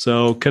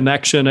 So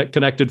connection at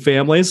Connected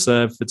Families,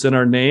 if it's in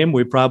our name,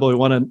 we probably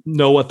want to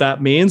know what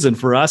that means. And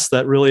for us,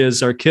 that really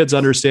is our kids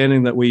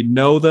understanding that we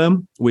know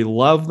them, we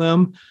love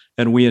them,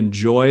 and we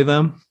enjoy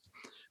them.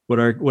 What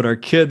our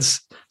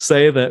kids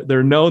say, that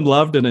they're known,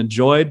 loved, and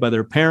enjoyed by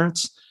their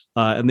parents.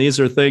 And these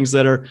are things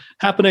that are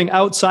happening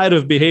outside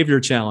of behavior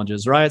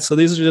challenges, right? So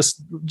these are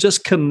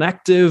just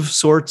connective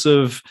sorts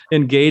of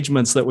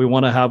engagements that we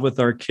want to have with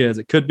our kids.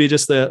 It could be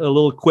just a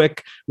little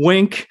quick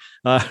wink,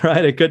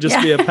 right? It could just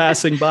be a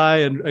passing by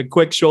and a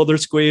quick shoulder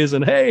squeeze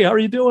and, hey, how are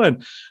you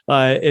doing?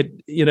 I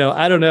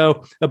don't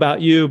know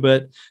about you,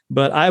 but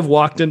I've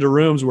walked into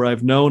rooms where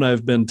I've known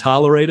I've been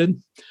tolerated,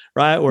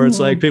 right? Where it's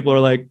like people are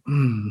like,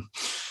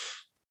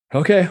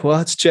 okay, well,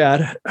 it's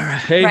Chad.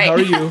 Hey, right. How are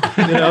you?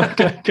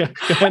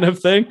 Kind of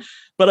thing.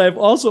 But I've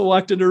also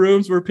walked into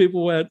rooms where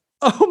people went,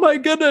 oh my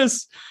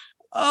goodness.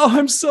 Oh,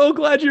 I'm so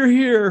glad you're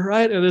here.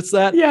 Right. And it's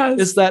that,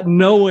 it's that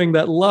knowing,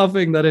 that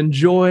loving, that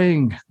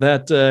enjoying,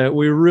 that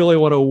we really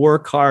want to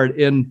work hard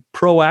in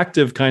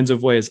proactive kinds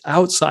of ways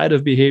outside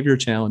of behavior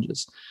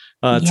challenges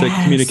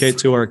to communicate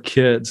to our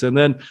kids. And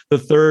then the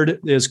third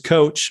is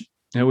coach.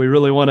 And we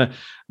really want to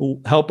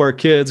help our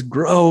kids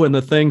grow in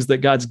the things that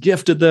God's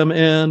gifted them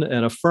in,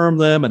 and affirm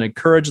them and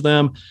encourage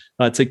them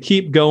to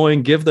keep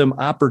going, give them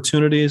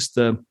opportunities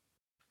to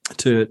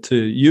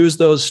use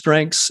those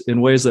strengths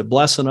in ways that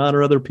bless and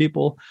honor other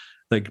people,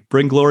 that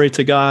bring glory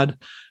to God.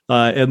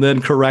 And then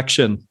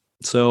correction.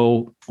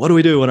 So what do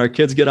we do when our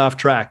kids get off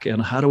track,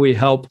 and how do we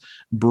help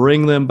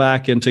bring them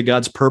back into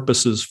God's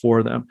purposes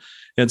for them?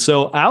 And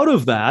so out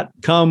of that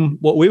come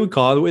what we would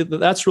call,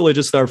 that's really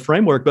just our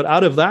framework, but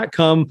out of that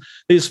come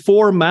these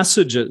 4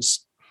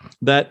 messages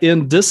that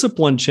in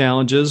discipline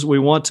challenges, we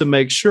want to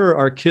make sure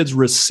our kids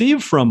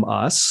receive from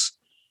us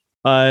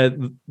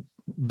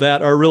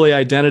that are really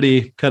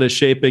identity kind of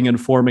shaping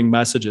and forming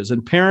messages.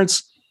 And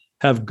parents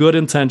have good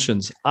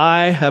intentions.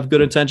 I have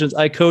good intentions.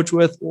 I coach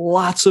with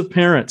lots of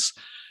parents,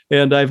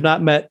 and I've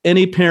not met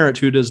any parent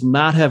who does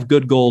not have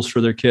good goals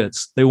for their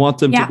kids. They want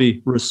them to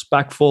be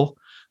respectful.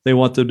 They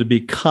want them to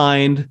be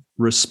kind,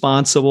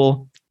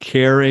 responsible,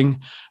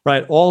 caring,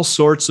 right? All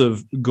sorts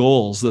of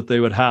goals that they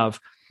would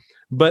have.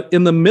 But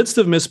in the midst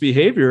of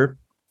misbehavior,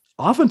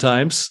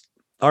 oftentimes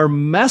our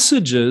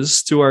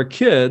messages to our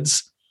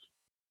kids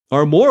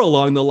are more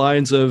along the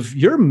lines of,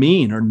 you're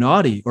mean or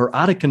naughty or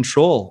out of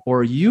control,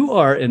 or you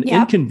are an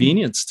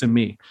inconvenience to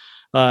me.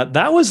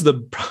 That was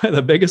probably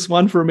the biggest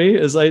one for me.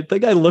 Is I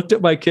think I looked at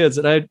my kids,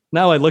 and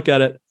now I look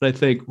at it and I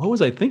think, what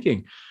was I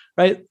thinking?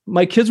 Right?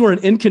 My kids were an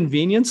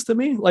inconvenience to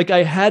me. Like,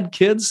 I had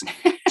kids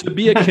to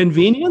be a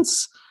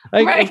convenience.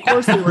 Right. Of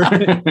course they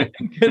were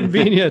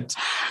inconvenient.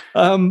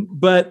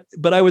 But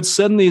I would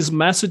send these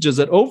messages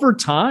that over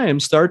time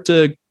start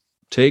to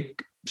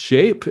take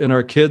shape in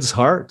our kids'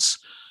 hearts.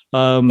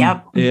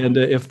 And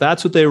if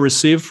that's what they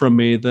receive from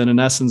me, then in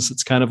essence,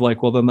 it's kind of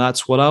like, well, then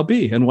that's what I'll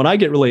be. And when I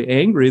get really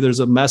angry, there's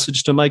a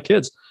message to my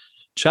kids: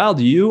 child,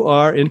 you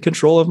are in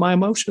control of my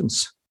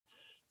emotions.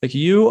 Like,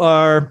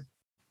 you're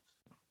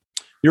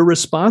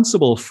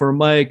responsible for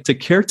to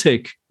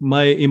caretake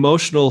my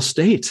emotional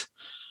state.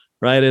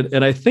 Right.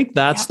 And I think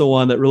that's the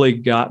one that really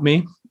got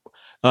me,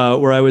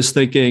 where I was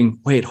thinking,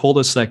 wait, hold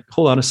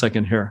on a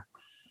second here.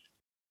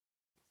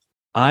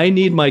 I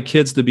need my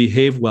kids to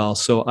behave well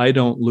so I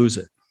don't lose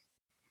it.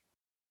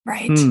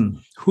 Right.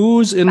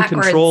 Who's in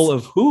control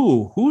of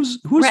who? Who's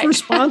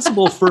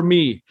responsible for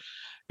me?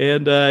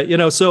 And,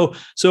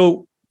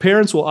 so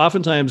parents will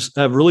oftentimes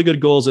have really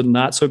good goals and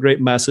not so great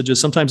messages.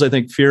 Sometimes I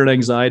think fear and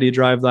anxiety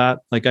drive that.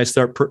 Like, I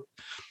start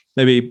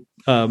maybe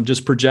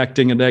just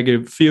projecting a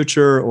negative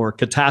future or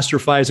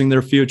catastrophizing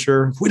their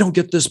future. If we don't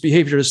get this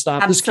behavior to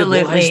stop, this kid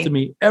lies to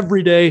me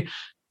every day.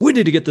 We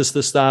need to get this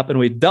to stop. And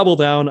we double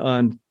down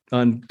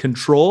on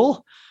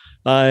control.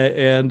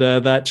 And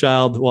that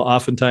child will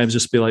oftentimes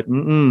just be like,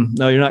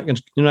 no, you're not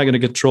going to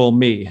control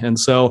me. And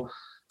so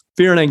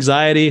fear and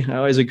anxiety, I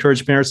always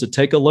encourage parents to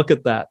take a look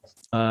at that.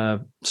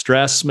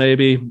 Stress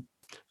maybe,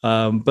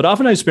 but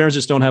oftentimes parents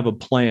just don't have a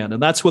plan.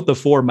 And that's what the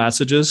 4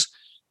 messages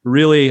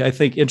really, I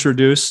think,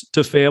 introduce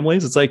to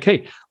families. It's like,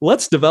 hey,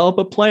 let's develop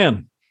a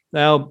plan.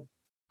 Now,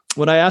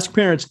 when I ask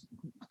parents,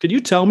 could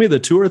you tell me the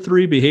 2 or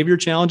 3 behavior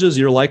challenges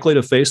you're likely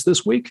to face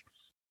this week?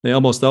 They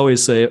almost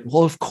always say,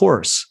 well, of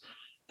course.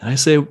 And I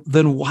say,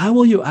 then why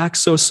will you act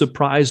so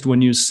surprised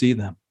when you see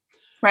them?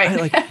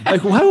 Right.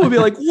 Like why would we be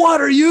like, what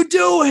are you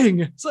doing?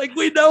 It's like,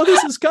 we know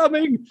this is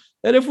coming.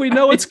 And if we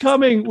know it's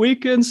coming, we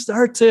can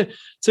start to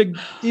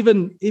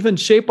even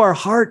shape our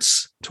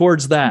hearts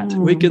towards that.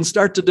 We can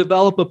start to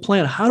develop a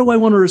plan. How do I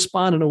want to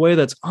respond in a way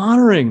that's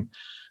honoring,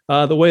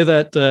 the way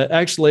that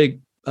actually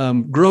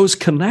grows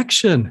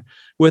connection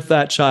with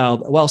that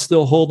child while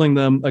still holding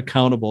them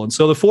accountable? And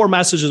so the 4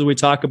 messages we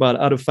talk about,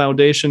 out of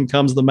foundation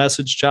comes the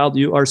message: child,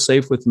 you are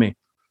safe with me.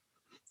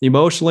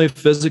 Emotionally,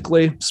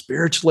 physically,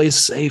 spiritually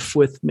safe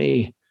with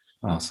me.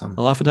 Awesome.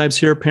 I'll oftentimes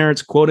hear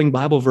parents quoting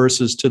Bible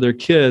verses to their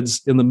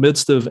kids in the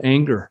midst of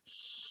anger.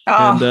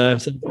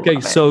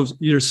 So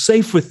you're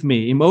safe with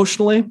me.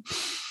 Emotionally,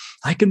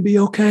 I can be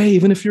okay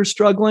even if you're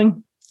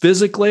struggling.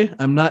 Physically,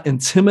 I'm not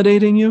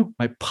intimidating you.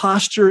 My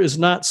posture is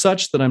not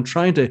such that I'm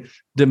trying to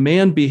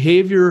demand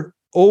behavior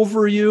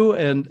over you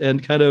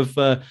and kind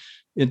of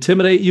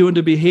intimidate you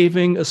into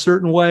behaving a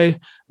certain way.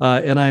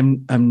 And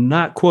I'm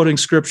not quoting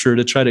scripture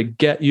to try to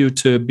get you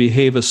to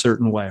behave a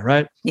certain way,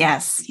 right?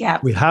 Yes. Yeah.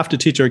 We have to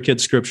teach our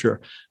kids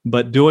scripture,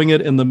 but doing it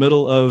in the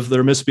middle of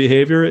their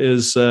misbehavior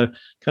is kind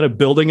of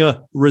building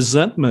a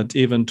resentment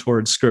even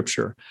towards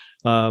scripture.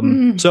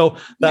 So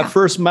that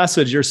first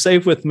message, you're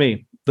safe with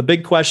me. The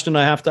big question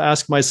I have to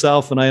ask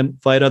myself, and I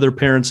invite other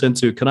parents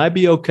into, can I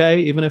be okay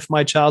even if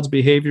my child's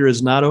behavior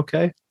is not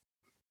okay?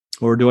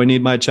 Or do I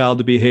need my child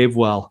to behave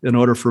well in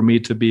order for me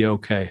to be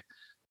okay?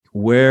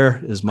 Where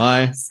is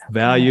my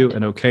value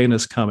and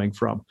okayness coming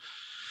from?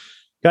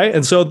 Okay.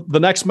 And so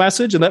the next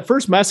message, and that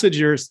first message,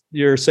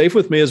 you're safe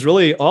with me, is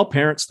really all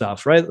parent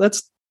stuff, right?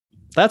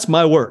 That's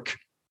my work.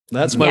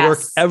 That's my work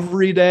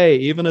every day,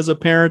 even as a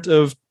parent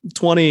of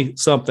 20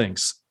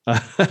 somethings.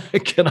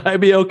 Can I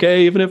be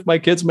okay even if my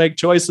kids make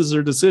choices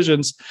or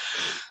decisions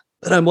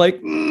that I'm like,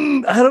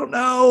 I don't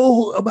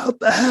know about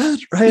that,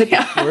 right?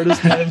 Yeah. Where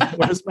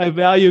does my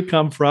value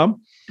come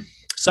from?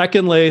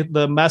 Secondly,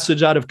 the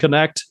message out of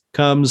Connect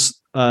comes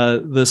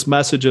this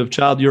message of,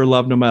 child, you're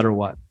loved no matter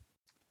what.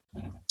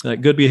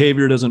 That good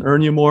behavior doesn't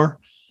earn you more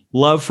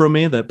love from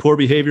me. That poor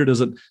behavior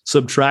doesn't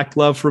subtract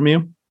love from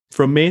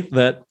me.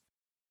 That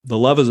the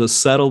love is a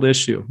settled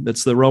issue.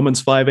 It's the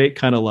Romans 5:8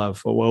 kind of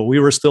love. Well, we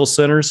were still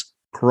sinners,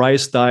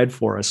 Christ died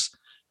for us.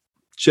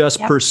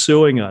 just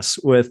pursuing us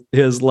with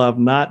his love,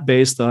 not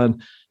based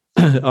on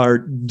are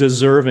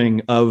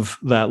deserving of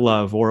that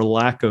love or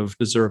lack of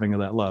deserving of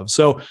that love.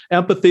 So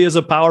empathy is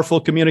a powerful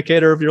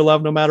communicator of your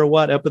love, no matter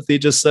what. Empathy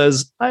just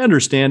says, I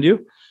understand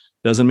you.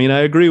 Doesn't mean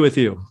I agree with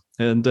you.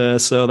 And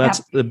so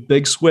that's the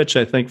big switch,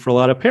 I think, for a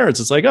lot of parents.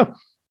 It's like, oh,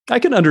 I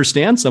can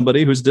understand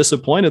somebody who's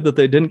disappointed that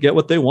they didn't get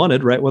what they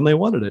wanted right when they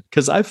wanted it,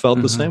 because I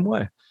felt the same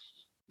way.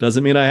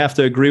 Doesn't mean I have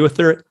to agree with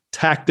their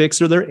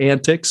tactics or their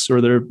antics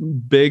or their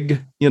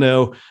big,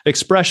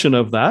 expression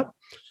of that.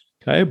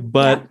 Okay.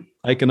 But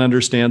I can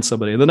understand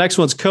somebody. The next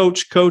one's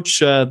coach. Coach,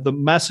 the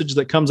message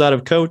that comes out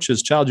of coach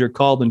is, child, you're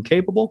called and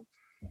capable,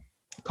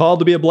 called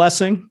to be a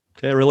blessing.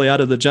 Okay, really out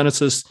of the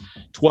Genesis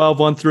 12,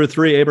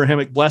 1-3,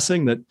 Abrahamic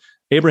blessing, that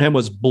Abraham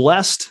was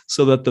blessed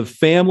so that the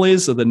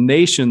families of the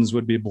nations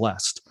would be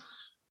blessed.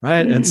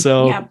 Right. And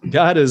so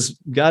God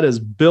has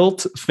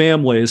built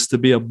families to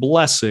be a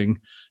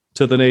blessing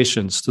to the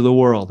nations, to the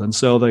world. And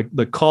so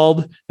the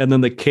called and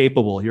then the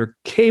capable. You're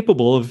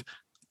capable of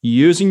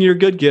using your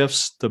good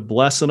gifts to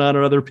bless and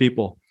honor other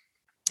people.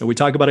 And we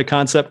talk about a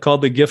concept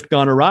called the gift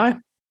gone awry,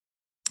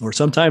 where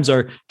sometimes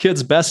our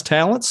kids' best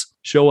talents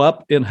show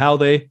up in how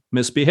they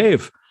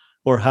misbehave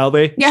or how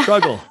they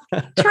struggle.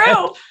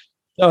 True.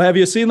 So have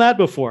you seen that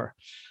before?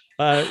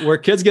 Where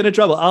kids get in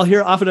trouble? I'll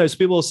hear oftentimes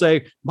people will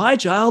say, my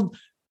child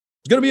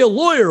is going to be a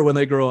lawyer when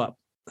they grow up.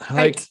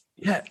 Right. Like,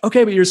 yeah,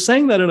 okay, but you're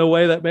saying that in a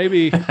way that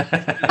maybe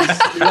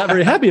you're not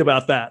very happy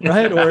about that,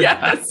 right? Or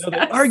they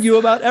argue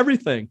about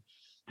everything.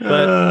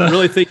 But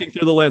really thinking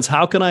through the lens,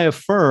 how can I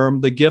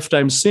affirm the gift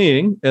I'm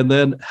seeing and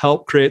then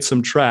help create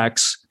some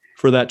tracks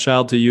for that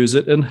child to use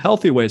it in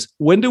healthy ways?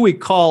 When do we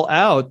call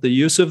out the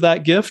use of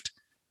that gift?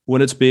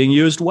 When it's being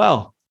used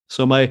well.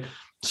 So my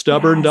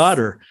stubborn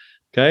daughter,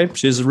 okay,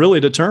 she's really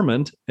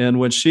determined. And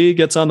when she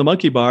gets on the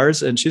monkey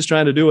bars and she's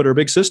trying to do what her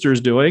big sister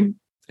is doing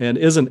and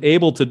isn't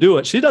able to do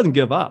it, she doesn't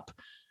give up.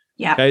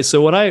 Yeah. Okay.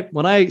 So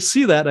when I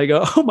see that, I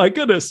go, oh my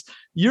goodness,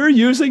 you're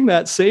using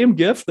that same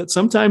gift that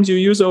sometimes you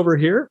use over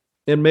here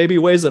in maybe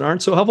ways that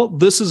aren't so helpful.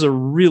 This is a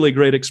really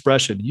great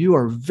expression. You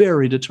are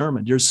very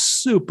determined. You're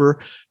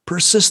super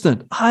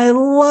persistent. I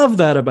love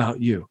that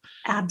about you.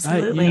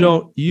 Absolutely.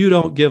 Right? You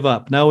don't give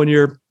up. Now, when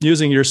you're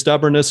using your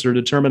stubbornness or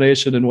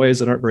determination in ways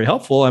that aren't very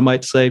helpful, I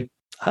might say,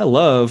 I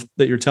love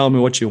that you're telling me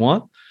what you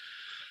want.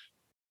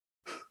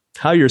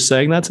 How you're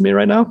saying that to me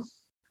right now,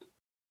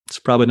 it's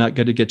probably not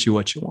going to get you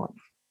what you want.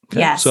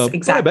 Okay? Yes, so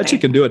exactly. I bet you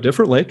can do it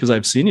differently because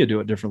I've seen you do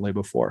it differently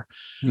before.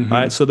 All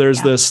right. So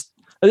there's this.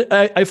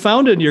 I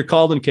found in You're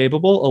Called and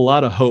Capable a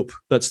lot of hope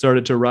that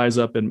started to rise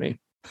up in me.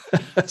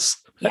 I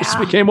just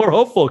became more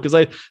hopeful because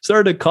I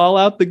started to call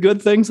out the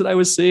good things that I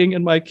was seeing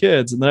in my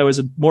kids. And then I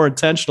was more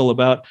intentional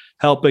about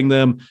helping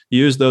them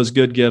use those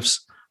good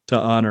gifts to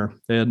honor.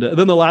 And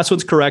then the last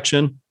one's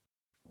correction.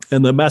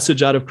 And the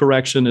message out of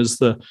correction is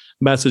the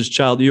message,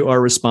 child, you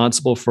are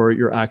responsible for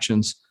your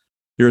actions.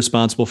 You're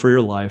responsible for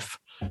your life.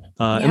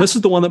 And this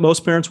is the one that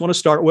most parents want to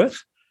start with.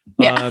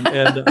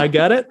 And I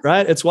get it,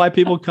 right? It's why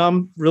people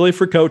come really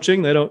for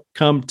coaching. They don't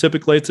come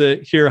typically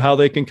to hear how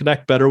they can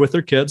connect better with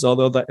their kids,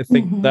 although I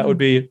think that would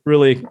be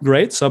really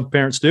great. Some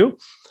parents do.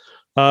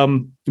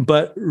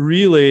 But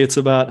really, it's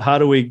about how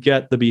do we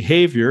get the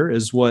behavior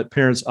is what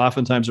parents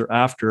oftentimes are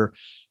after.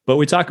 But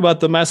we talk about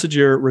the message,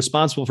 you're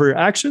responsible for your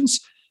actions.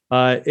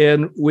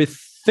 And we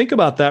think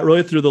about that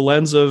really through the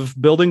lens of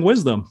building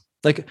wisdom.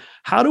 Like,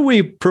 how do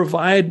we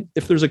provide,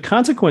 if there's a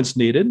consequence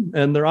needed,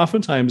 and there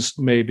oftentimes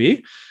may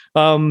be,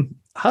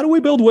 how do we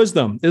build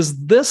wisdom?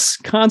 Is this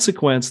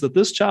consequence that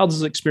this child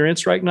has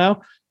experienced right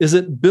now, is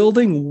it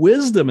building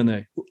wisdom in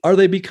them? Are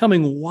they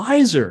becoming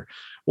wiser?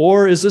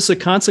 Or is this a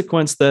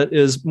consequence that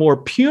is more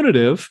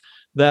punitive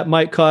that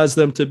might cause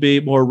them to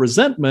be more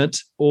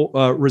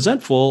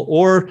resentful,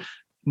 or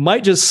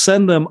might just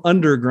send them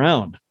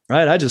underground,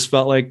 right? I just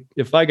felt like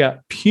if I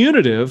got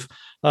punitive,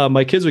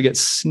 my kids would get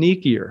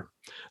sneakier.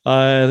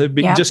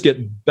 They'd just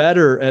get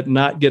better at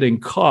not getting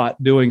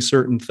caught doing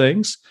certain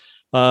things.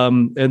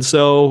 And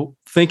so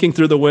thinking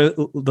through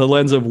the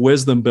lens of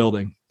wisdom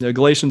building,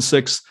 Galatians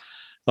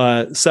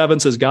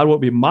 6:7 says, God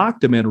won't be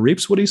mocked. A man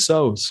reaps what he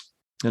sows.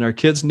 And our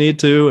kids need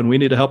to, and we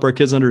need to help our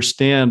kids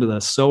understand the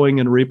sowing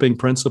and reaping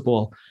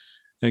principle.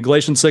 And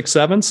Galatians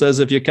 6:7 says,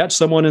 if you catch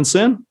someone in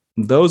sin,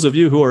 those of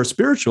you who are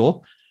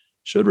spiritual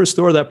should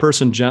restore that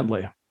person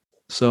gently.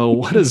 So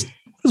what does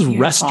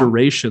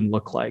restoration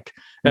look like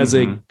as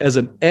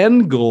an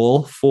end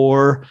goal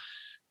for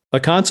a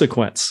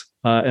consequence?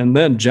 And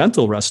then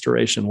gentle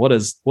restoration. What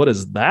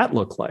does that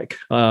look like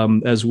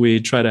as we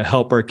try to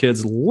help our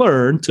kids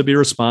learn to be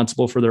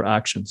responsible for their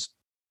actions?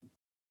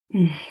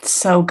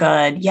 So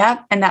good.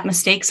 Yep. And that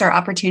mistakes are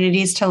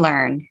opportunities to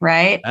learn,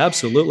 right?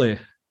 Absolutely.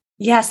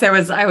 Yes, there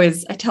was. I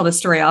tell this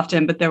story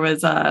often, but there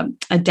was a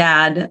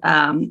dad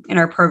in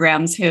our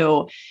programs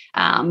who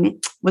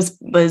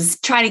was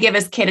trying to give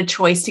his kid a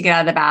choice to get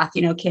out of the bath.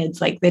 You know,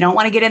 kids, like, they don't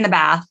want to get in the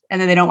bath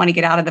and then they don't want to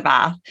get out of the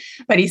bath.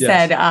 But he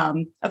said,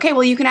 okay,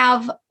 well, you can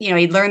have,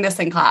 he learned this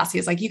in class. He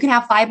was like, you can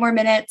have 5 more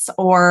minutes,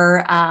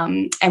 or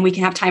and we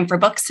can have time for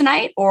books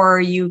tonight, or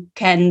you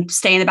can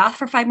stay in the bath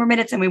for 5 more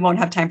minutes and we won't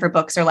have time for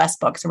books or less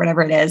books or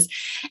whatever it is.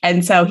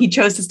 And so he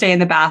chose to stay in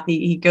the bath.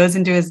 He goes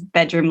into his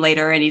bedroom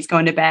later and he's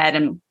going to bed,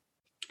 and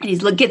he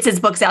gets his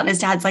books out, and his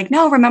dad's like,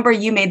 no, remember,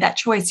 you made that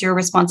choice. You're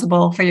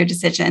responsible for your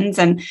decisions.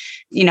 And,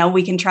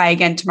 we can try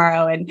again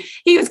tomorrow. And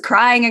he was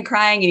crying and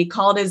crying, and he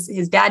called his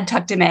dad,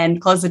 tucked him in,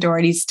 closed the door,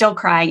 and he's still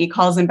crying. He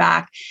calls him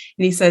back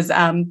and he says,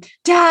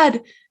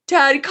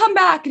 Dad, come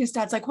back. And his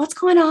dad's like, what's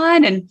going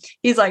on? And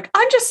he's like,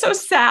 I'm just so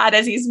sad,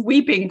 as he's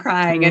weeping,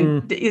 crying.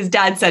 And his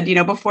dad said,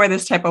 before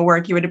this type of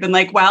work, he would have been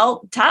like,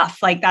 well, tough.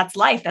 Like, that's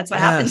life. That's what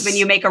happens when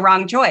you make a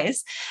wrong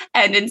choice.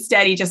 And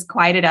instead he just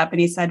quieted up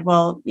and he said,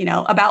 well,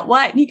 about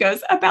what? And he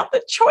goes, about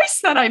the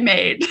choice that I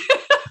made.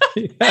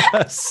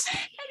 Yes.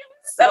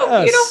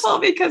 So beautiful,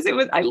 because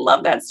I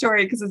love that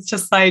story, because it's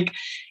just like,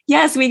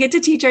 yes, we get to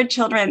teach our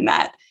children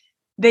that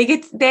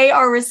they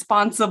are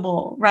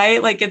responsible,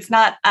 right? Like, it's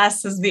not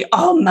us as the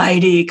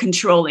almighty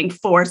controlling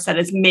force that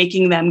is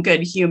making them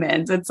good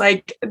humans. It's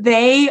like,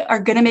 they are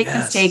going to make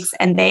mistakes,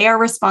 and they are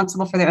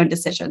responsible for their own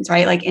decisions,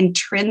 right? Like,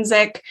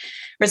 intrinsic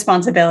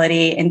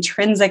responsibility,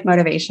 intrinsic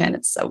motivation.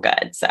 It's so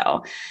good.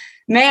 So,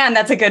 man,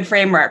 that's a good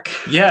framework.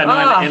 Yeah.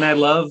 And I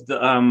love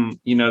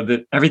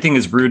that everything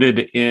is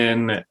rooted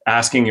in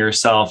asking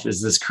yourself,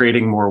 is this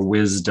creating more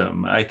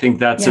wisdom? I think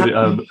that's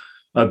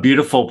a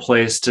beautiful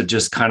place to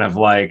just kind of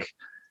like,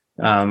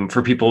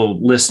 for people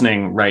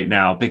listening right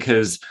now,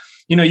 because,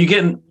 you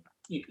listen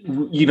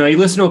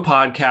to a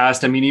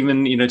podcast. I mean,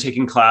 even,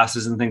 taking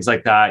classes and things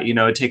like that,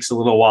 it takes a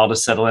little while to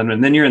settle in,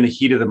 and then you're in the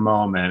heat of the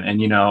moment,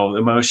 and,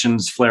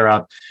 emotions flare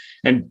up,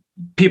 and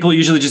people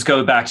usually just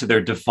go back to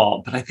their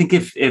default. But I think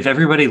if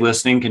everybody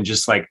listening can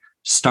just like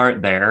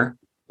start there,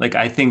 like,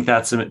 I think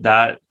that's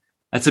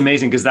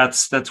amazing, because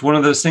that's one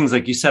of those things,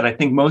 like you said, I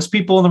think most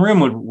people in the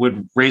room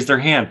would raise their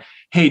hand.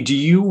 Hey, do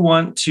you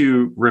want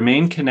to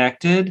remain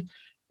connected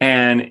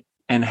and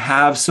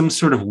have some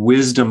sort of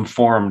wisdom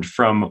formed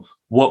from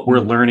what we're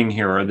learning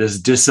here, or this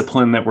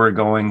discipline that we're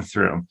going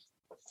through,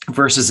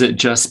 versus it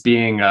just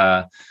being,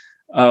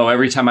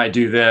 every time I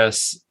do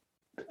this,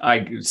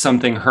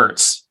 something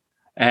hurts,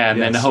 and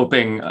then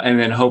hoping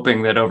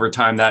that over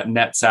time that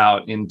nets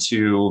out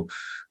into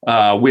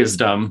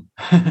wisdom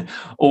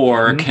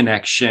or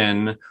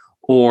connection,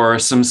 or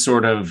some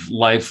sort of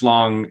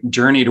lifelong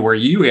journey to where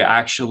you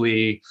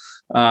actually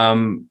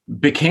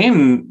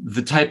became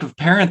the type of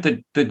parent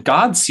that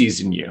God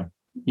sees in you,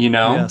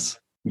 Yes.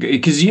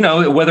 Because,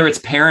 whether it's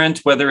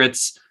parent, whether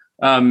it's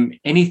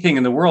anything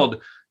in the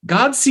world,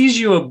 God sees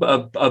you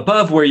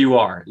above where you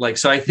are. Like,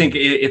 so I think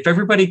if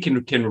everybody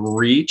can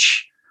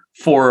reach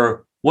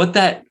for what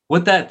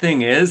that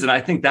thing is, and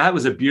I think that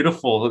was a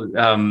beautiful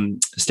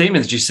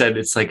statement that you said.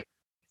 It's like,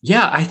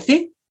 yeah, I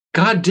think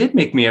God did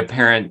make me a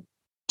parent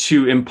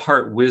to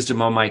impart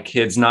wisdom on my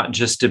kids, not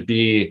just to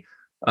be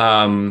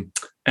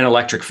an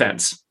electric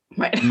fence.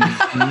 Right.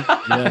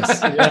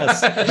 Yes.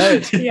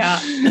 Right.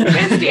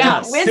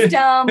 Yeah.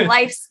 Wisdom,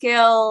 life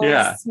skills,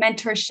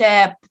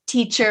 mentorship,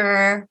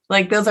 teacher.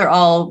 Like, those are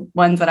all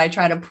ones that I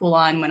try to pull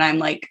on when I'm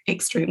like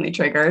extremely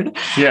triggered.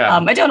 Yeah.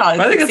 I don't always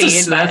I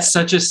think that's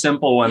such a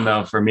simple one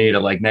though, for me to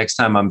like, next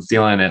time I'm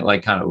feeling it,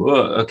 like kind of,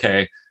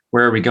 okay,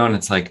 where are we going?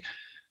 It's like,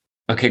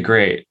 okay,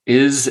 great.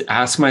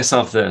 Ask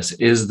myself this,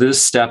 is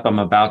this step I'm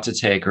about to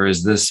take, or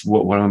is this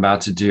what I'm about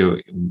to do?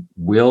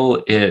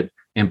 Will it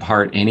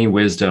impart any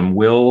wisdom?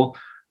 Will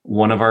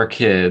one of our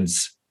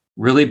kids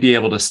really be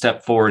able to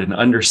step forward and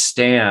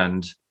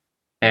understand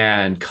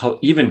and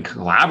even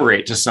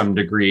collaborate to some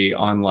degree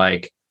on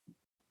like,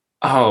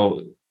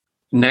 oh,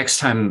 next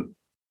time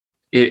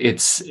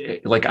it's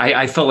like,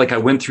 I felt like I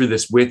went through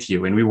this with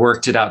you and we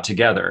worked it out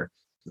together.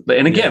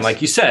 And again, like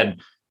you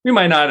said, we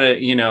might not,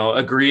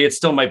 agree. It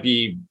still might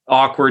be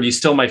awkward. You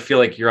still might feel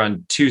like you're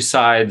on two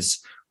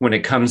sides when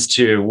it comes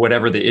to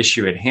whatever the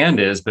issue at hand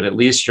is, but at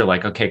least you're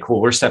like, okay, cool,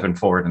 we're stepping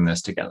forward in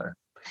this together.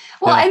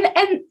 Well,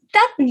 and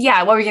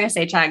that, what were you going to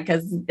say, Chad?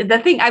 Because the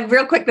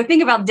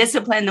thing about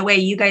discipline, the way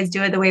you guys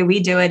do it, the way we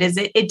do it, is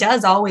it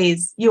does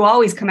you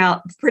always come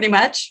out pretty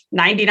much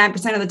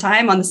 99% of the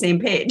time on the same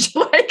page.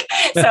 But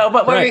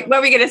what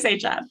were we going to say,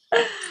 Chad?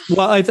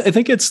 Well, I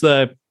think it's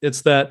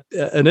that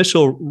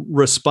initial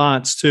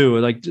response too.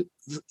 Like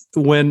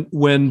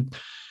when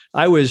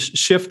I was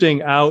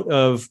shifting out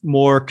of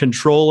more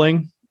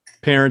controlling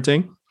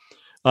parenting,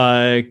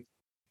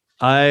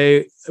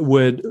 I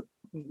would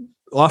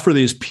offer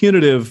these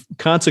punitive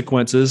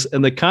consequences,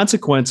 and the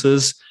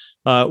consequences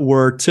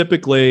were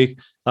typically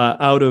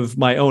out of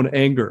my own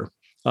anger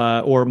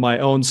or my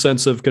own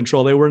sense of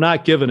control. They were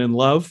not given in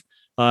love.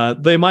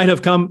 They might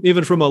have come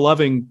even from a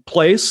loving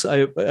place.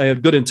 I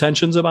had good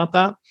intentions about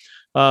that,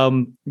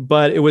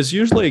 But it was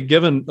usually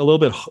given a little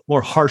bit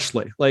more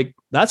harshly. Like,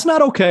 that's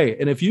not okay.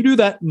 And if you do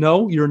that,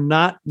 no, you're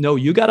not. No,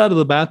 you got out of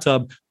the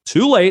bathtub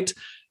too late.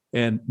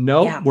 And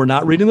no, we're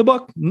not reading the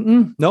book.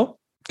 No,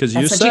 because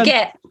you said, you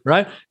get.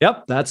 Right.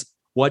 Yep. That's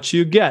what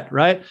you get.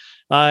 Right.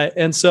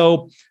 And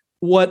so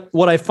what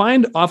I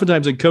find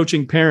oftentimes in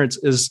coaching parents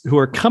is who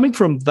are coming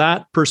from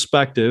that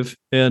perspective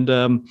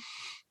and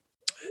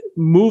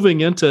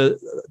moving into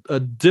a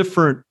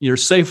different, you're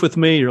safe with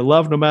me, you're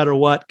loved no matter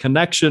what,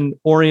 connection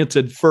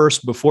oriented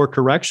first before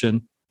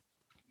correction,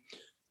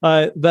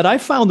 that I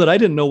found that I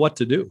didn't know what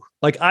to do.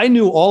 Like, I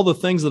knew all the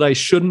things that I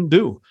shouldn't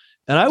do.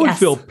 And I would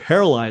feel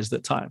paralyzed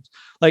at times.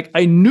 Like,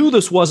 I knew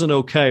this wasn't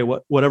okay,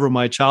 whatever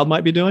my child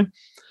might be doing.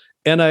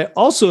 And I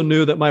also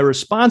knew that my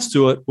response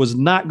to it was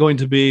not going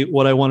to be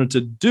what I wanted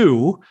to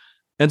do.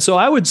 And so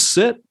I would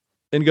sit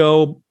and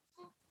go,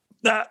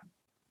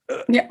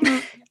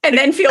 and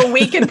then feel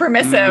weak and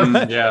permissive.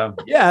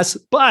 Yes.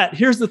 But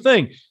here's the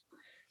thing.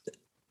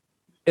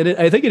 And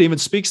I think it even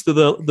speaks to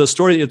the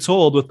story you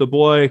told with the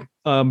boy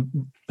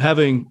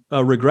having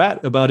a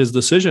regret about his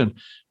decision,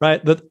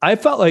 right? That I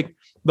felt like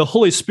the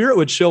Holy Spirit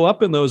would show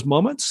up in those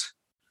moments.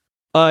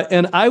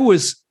 And I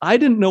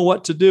didn't know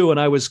what to do. And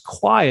I was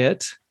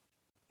quiet.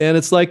 And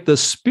it's like the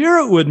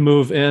Spirit would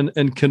move in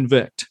and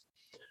convict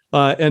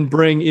and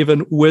bring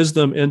even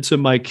wisdom into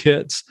my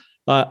kids.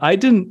 I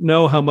didn't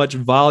know how much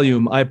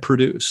volume I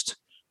produced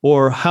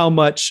or how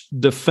much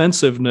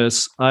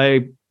defensiveness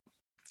I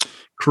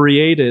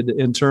created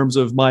in terms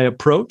of my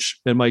approach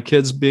and my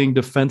kids being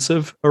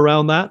defensive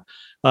around that.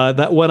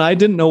 That when I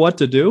didn't know what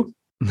to do,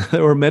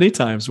 there were many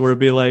times where it'd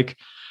be like,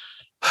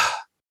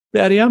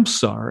 Daddy, I'm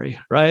sorry,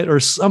 right? Or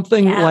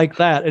something like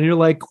that. And you're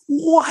like,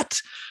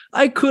 what?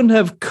 I couldn't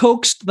have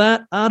coaxed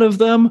that out of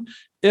them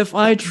if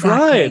I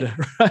tried,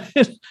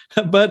 right?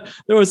 But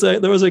there was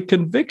a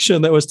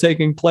conviction that was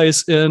taking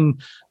place in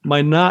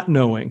my not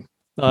knowing.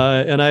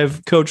 And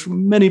I've coached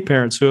many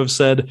parents who have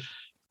said,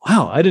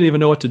 wow, I didn't even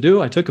know what to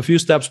do. I took a few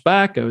steps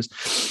back. I was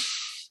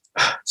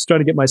trying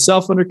to get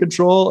myself under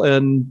control.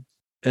 And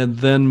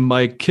then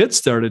my kids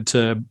started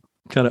to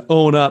kind of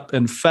own up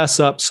and fess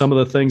up some of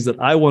the things that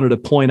I wanted to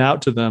point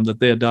out to them that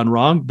they had done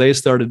wrong. They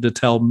started to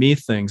tell me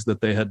things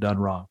that they had done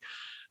wrong.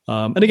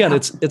 And again,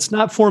 it's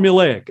not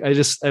formulaic.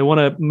 I want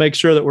to make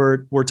sure that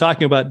we're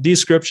talking about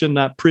description,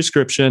 not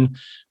prescription,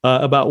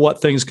 about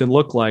what things can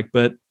look like.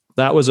 But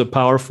that was a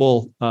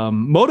powerful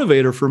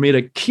motivator for me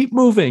to keep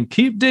moving,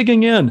 keep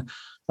digging in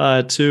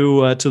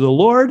to the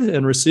Lord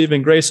and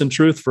receiving grace and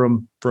truth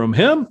from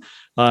Him,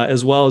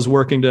 as well as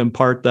working to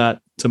impart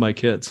that to my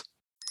kids.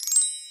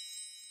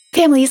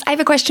 Families, I have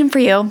a question for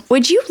you.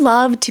 Would you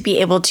love to be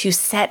able to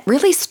set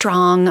really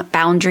strong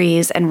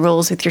boundaries and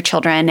rules with your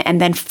children and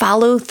then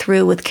follow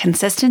through with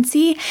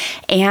consistency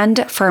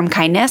and firm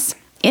kindness?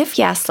 If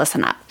yes,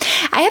 listen up.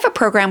 I have a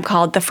program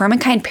called the Firm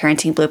and Kind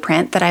Parenting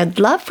Blueprint that I'd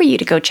love for you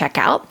to go check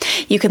out.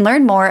 You can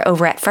learn more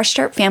over at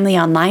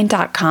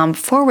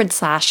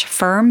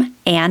freshstartfamilyonline.com/firm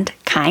and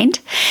kind.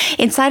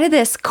 Inside of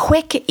this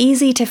quick,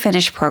 easy to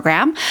finish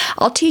program,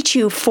 I'll teach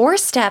you 4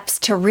 steps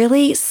to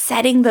really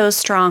setting those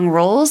strong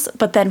rules,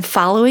 but then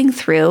following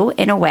through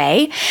in a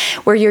way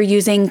where you're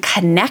using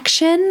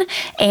connection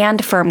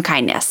and firm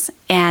kindness.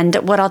 And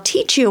what I'll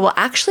teach you will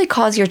actually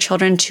cause your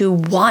children to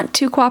want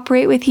to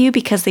cooperate with you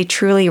because they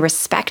truly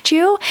respect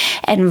you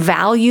and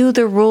value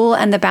the rule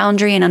and the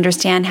boundary and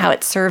understand how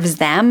it serves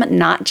them,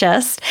 not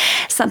just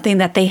something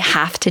that they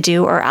have to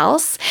do or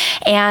else.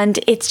 And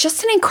it's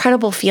just an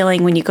incredible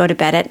feeling when you go to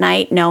bed at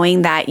night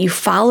knowing that you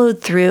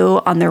followed through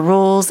on the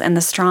rules and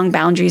the strong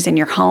boundaries in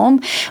your home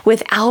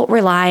without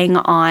relying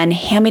on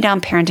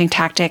hand-me-down parenting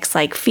tactics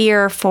like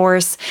fear,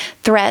 force,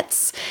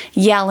 threats,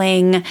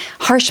 yelling,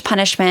 harsh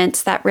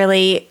punishments that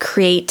really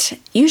create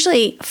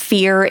usually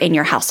fear in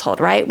your household,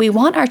 right? We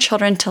want our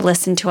children to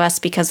listen to us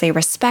because they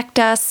respect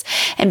us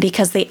and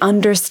because they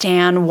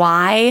understand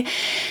why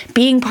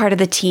being part of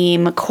the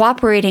team,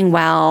 cooperating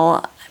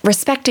well,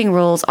 respecting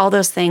rules, all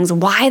those things,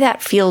 why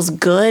that feels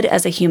good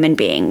as a human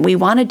being. We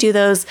want to do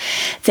those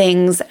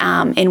things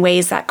in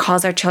ways that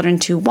cause our children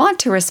to want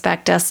to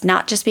respect us,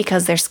 not just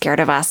because they're scared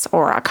of us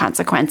or a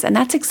consequence. And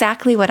that's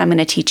exactly what I'm going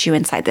to teach you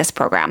inside this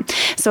program.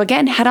 So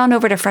again, head on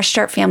over to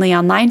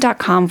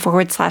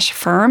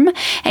freshstartfamilyonline.com/firm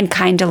and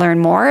kind to learn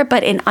more.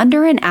 But in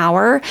under an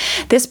hour,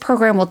 this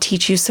program will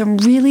teach you some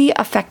really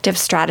effective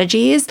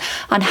strategies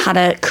on how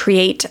to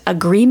create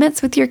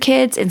agreements with your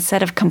kids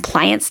instead of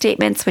compliance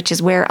statements, which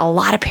is where a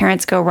lot of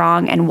parents go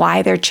wrong and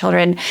why their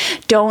children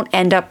don't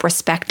end up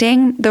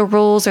respecting the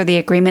rules or the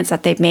agreements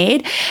that they've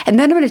made. And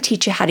then I'm going to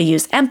teach you how to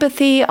use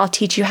empathy. I'll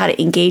teach you how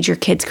to engage your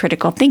kids'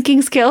 critical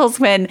thinking skills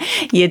when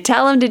you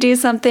tell them to do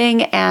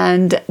something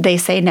and they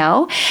say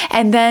no.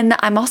 And then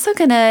I'm also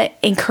going to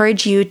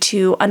encourage you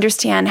to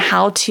understand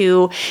how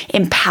to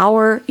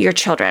empower your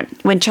children.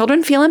 When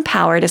children feel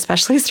empowered,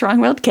 especially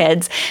strong-willed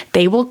kids,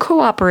 they will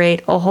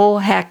cooperate a whole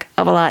heck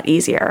of a lot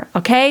easier.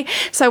 Okay?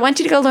 So I want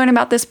you to go learn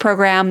about this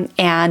program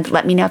and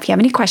let me know if you have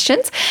any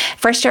questions.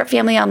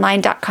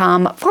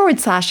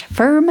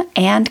 freshstartfamilyonline.com/firm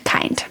and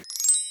kind.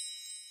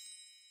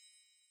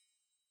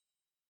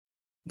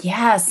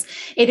 Yes,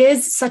 it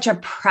is such a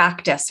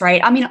practice,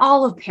 right? I mean,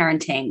 all of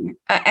parenting,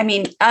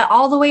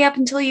 all the way up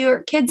until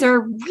your kids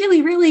are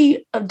really,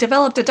 really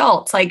developed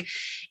adults. Like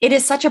it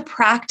is such a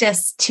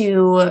practice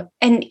and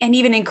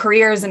even in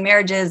careers and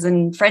marriages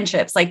and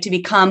friendships, like to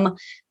become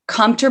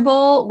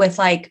comfortable with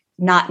like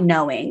not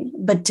knowing,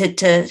 but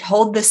to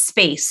hold the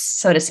space,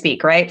 so to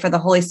speak, right? For the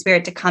Holy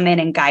Spirit to come in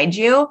and guide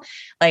you.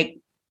 Like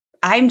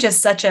I'm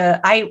just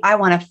I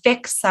want to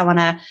fix, I want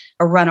to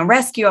run a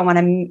rescue. I want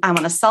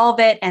to solve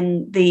it.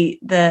 And the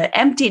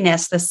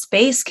emptiness, the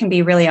space can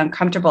be really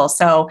uncomfortable.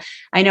 So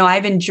I know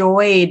I've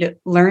enjoyed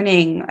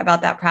learning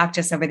about that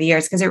practice over the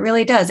years because it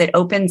really does. It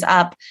opens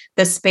up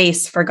the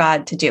space for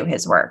God to do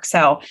his work.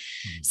 So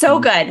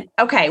good.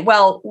 Okay.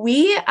 Well,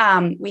 we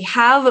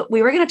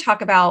were going to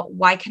talk about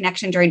why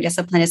connection during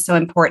discipline is so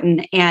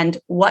important and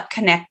what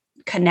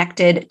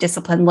connected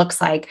discipline looks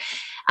like.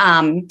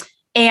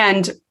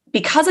 And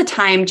because of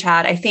time,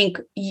 Chad, I think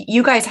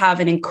you guys have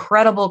an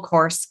incredible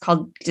course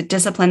called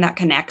Discipline That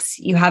Connects.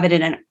 You have it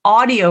in an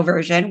audio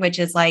version, which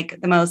is like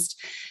the most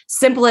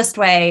simplest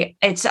way.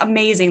 It's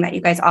amazing that you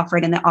guys offer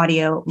it in the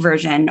audio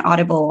version,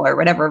 Audible or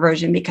whatever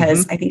version,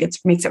 because I think it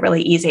makes it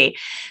really easy.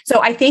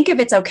 So I think if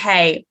it's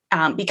okay,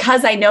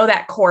 because I know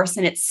that course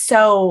and it's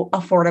so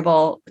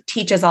affordable,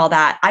 teaches all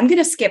that, I'm going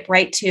to skip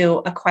right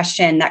to a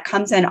question that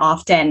comes in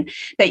often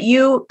that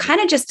you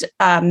kind of just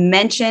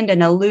mentioned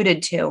and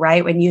alluded to,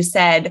 right? When you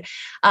said,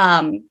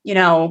 I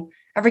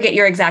forget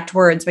your exact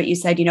words, but you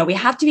said, we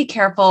have to be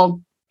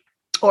careful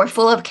or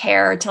full of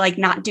care to like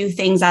not do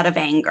things out of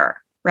anger.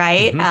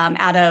 Right.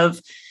 Out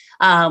of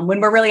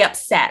when we're really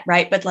upset.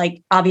 Right. But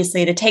like,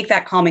 obviously to take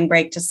that calming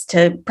break, just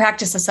to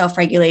practice a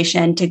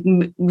self-regulation,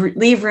 to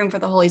leave room for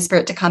the Holy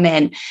Spirit to come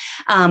in.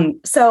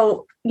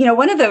 So,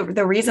 one of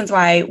the reasons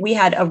why we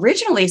had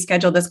originally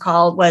scheduled this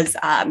call was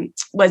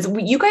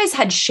you guys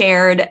had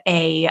shared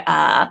a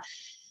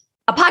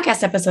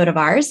podcast episode of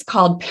ours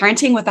called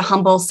Parenting with a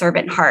Humble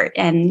Servant Heart.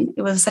 And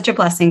it was such a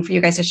blessing for you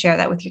guys to share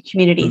that with your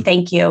community.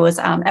 Thank you. It was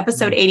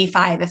episode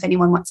 85, if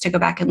anyone wants to go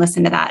back and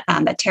listen to that,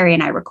 that Terry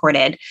and I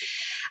recorded.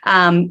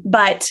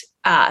 But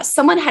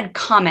someone had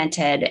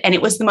commented, and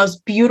it was the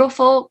most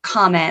beautiful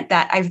comment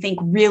that I think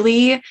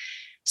really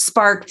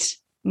sparked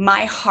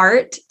my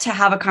heart to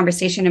have a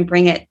conversation and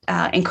bring it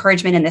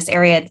encouragement in this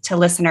area to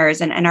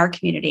listeners and our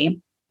community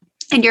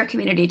and your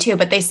community too.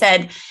 But they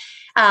said,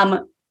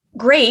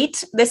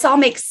 great, this all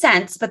makes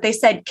sense. But they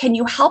said, can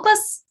you help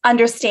us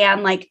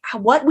understand like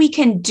what we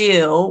can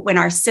do when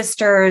our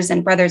sisters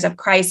and brothers of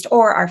Christ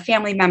or our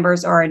family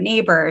members or our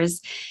neighbors,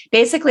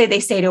 basically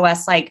they say to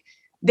us, like,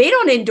 they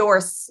don't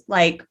endorse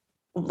like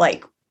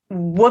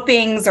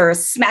whoopings or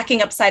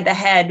smacking upside the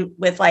head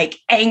with like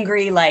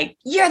angry, like,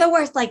 you're the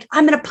worst, like,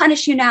 I'm going to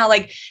punish you now.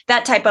 Like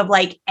that type of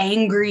like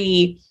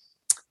angry,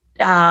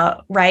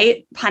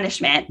 right,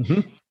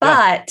 punishment.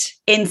 But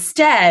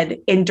instead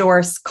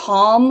endorse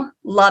calm,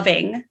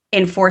 loving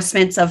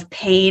enforcements of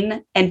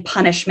pain and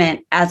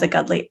punishment as a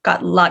godly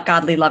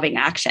loving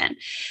action.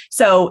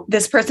 So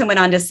this person went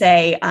on to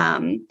say,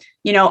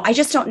 I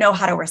just don't know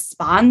how to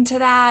respond to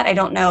that. I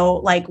don't know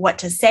like what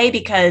to say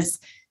because,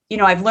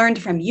 I've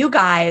learned from you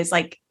guys,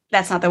 like,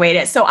 that's not the way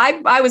it is. So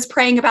I was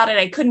praying about it.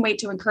 I couldn't wait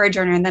to encourage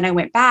her. And then I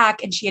went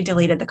back and she had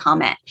deleted the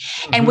comment,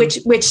 and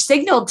which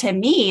signaled to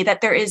me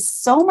that there is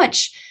so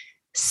much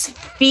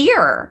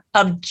fear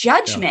of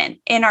judgment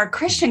in our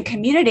Christian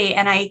community.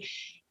 And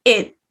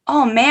it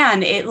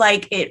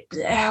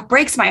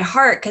breaks my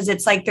heart because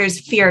it's like, there's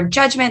fear of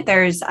judgment.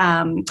 There's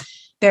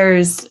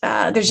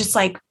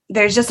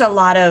just a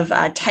lot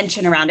of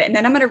tension around it. And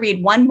then I'm going to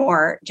read one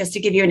more just to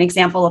give you an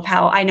example of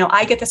how I know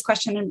I get this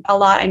question a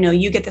lot. I know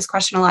you get this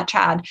question a lot,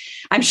 Chad,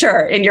 I'm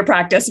sure in your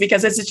practice,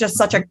 because this is just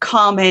such a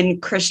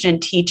common Christian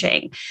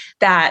teaching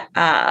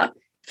that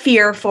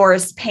fear,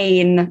 force,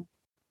 pain,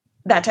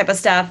 that type of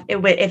stuff,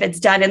 if it's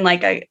done in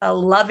like a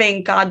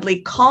loving,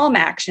 godly, calm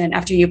action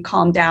after you've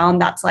calmed down,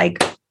 that's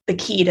like the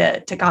key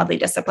to godly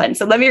discipline.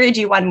 So let me read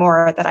you one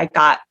more that I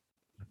got.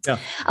 Yeah.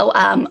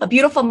 A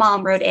beautiful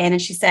mom wrote in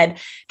and she said,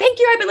 thank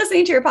you. I've been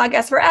listening to your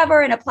podcast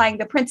forever and applying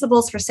the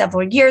principles for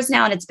several years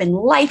now, and it's been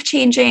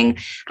life-changing.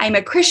 I'm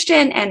a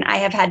Christian and I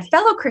have had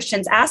fellow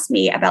Christians ask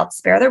me about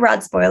spare the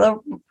rod,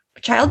 spoil a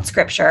child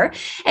scripture,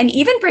 and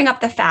even bring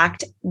up the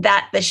fact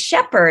that the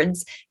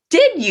shepherds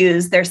did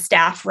use their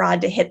staff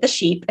rod to hit the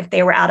sheep if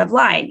they were out of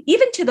line,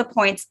 even to the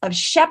points of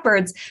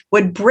shepherds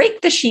would break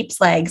the sheep's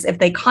legs if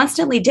they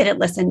constantly didn't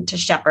listen to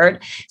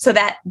shepherd, so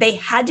that they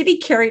had to be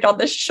carried on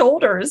the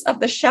shoulders of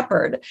the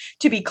shepherd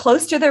to be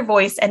close to their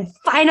voice and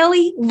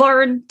finally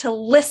learn to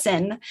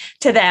listen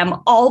to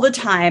them all the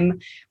time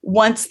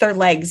once their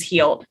legs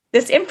healed.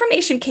 This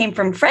information came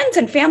from friends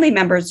and family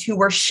members who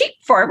were sheep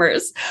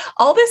farmers.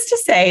 All this to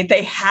say,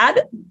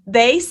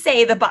 they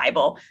say the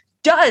Bible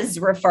does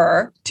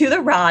refer to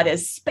the rod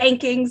as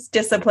spankings,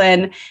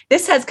 discipline.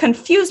 This has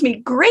confused me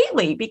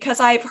greatly because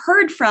I've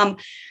heard from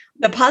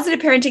the positive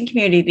parenting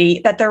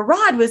community that the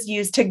rod was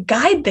used to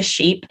guide the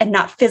sheep and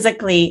not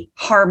physically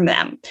harm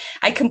them.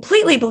 I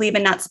completely believe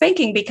in not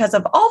spanking because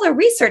of all the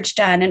research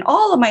done and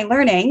all of my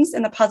learnings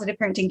in the positive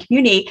parenting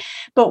community.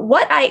 But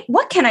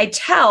what can I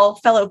tell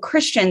fellow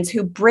Christians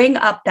who bring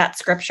up that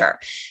scripture?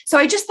 So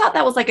I just thought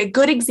that was like a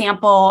good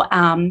example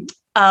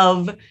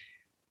of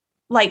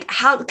like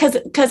how,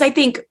 because I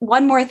think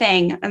one more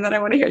thing, and then I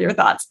want to hear your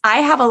thoughts. I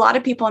have a lot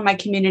of people in my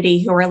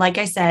community who are, like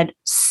I said,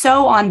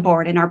 so on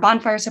board in our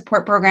bonfire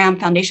support program,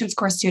 foundations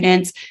course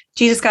students,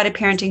 Jesus Guided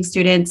Parenting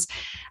students.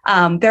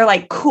 They're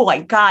like, cool,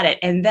 I got it.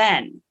 And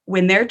then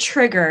when they're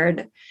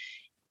triggered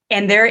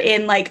and they're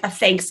in like a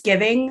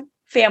Thanksgiving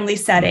family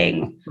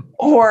setting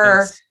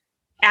or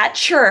at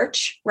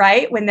church,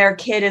 right? When their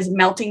kid is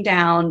melting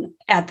down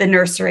at the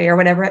nursery or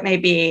whatever it may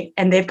be,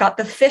 and they've got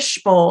the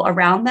fishbowl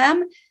around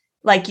them,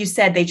 like you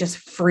said, they just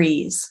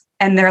freeze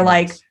and they're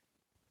like,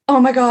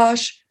 oh my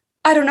gosh,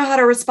 I don't know how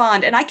to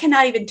respond. And I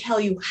cannot even tell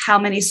you how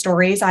many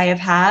stories I have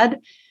had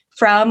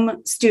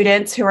from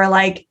students who are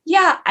like,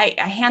 yeah, I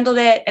handled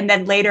it. And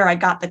then later I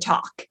got the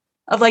talk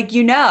of like,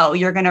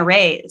 you're going to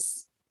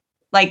raise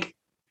like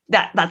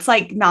that's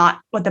like not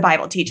what the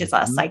Bible teaches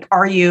us. Like,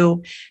 are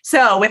you?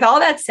 So with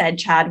all that said,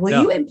 Chad,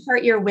 will you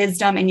impart your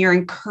wisdom and your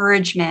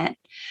encouragement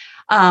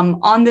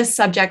on this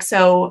subject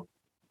so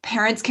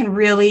parents can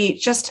really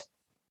just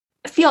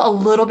feel a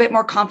little bit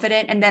more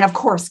confident, and then of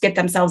course get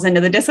themselves into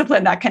the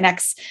Discipline That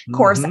Connects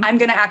course. I'm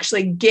going to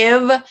actually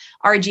give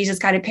our Jesus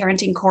Guided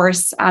Parenting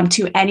course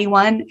to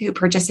anyone who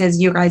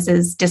purchases you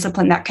guys'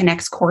 Discipline That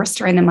Connects course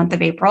during the month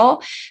of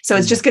April. So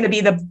it's just going to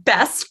be the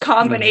best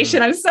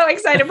combination. I'm so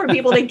excited for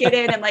people to get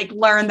in and like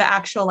learn the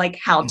actual like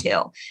how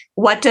to.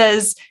 What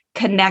does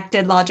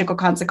connected logical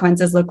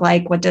consequences look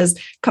like? What does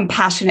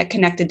compassionate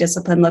connected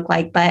discipline look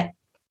like? But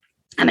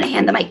I'm going to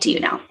hand the mic to you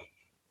now.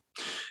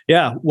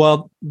 Yeah,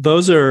 well,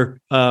 those are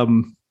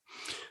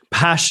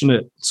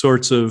passionate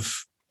sorts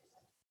of,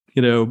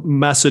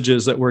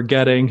 messages that we're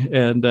getting,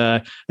 and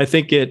I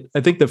think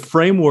the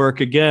framework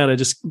again,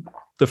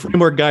 the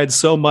framework guides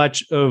so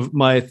much of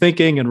my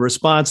thinking and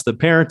response to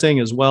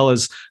parenting, as well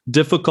as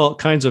difficult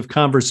kinds of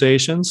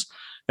conversations.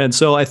 And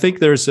so I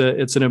think it's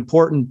an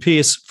important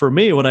piece for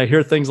me when I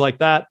hear things like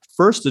that.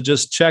 First, to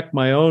just check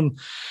my own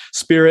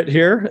spirit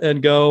here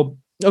and go,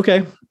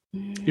 okay,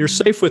 you're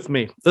safe with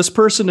me. This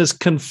person is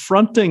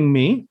confronting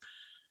me.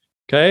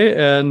 Okay.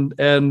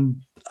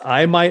 And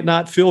I might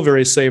not feel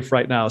very safe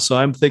right now. So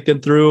I'm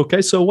thinking through,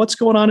 okay, so what's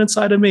going on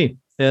inside of me?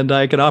 And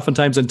I can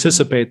oftentimes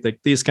anticipate that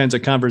these kinds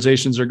of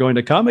conversations are going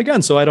to come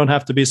again. So I don't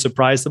have to be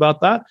surprised about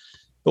that.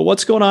 But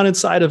what's going on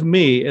inside of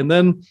me? And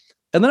then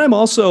I'm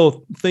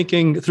also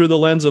thinking through the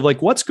lens of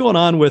like, what's going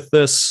on with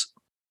this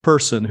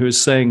person who's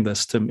saying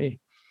this to me,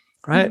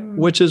 right?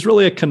 Which is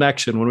really a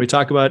connection. When we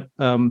talk about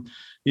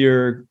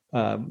your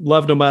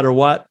love no matter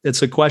what,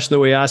 it's a question that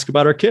we ask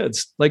about our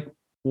kids. Like,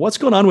 what's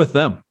going on with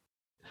them?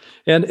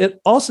 And it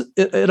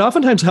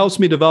oftentimes helps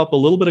me develop a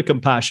little bit of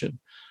compassion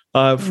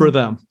for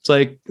them. It's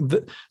like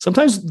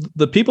sometimes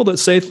the people that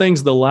say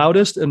things the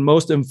loudest and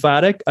most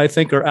emphatic, I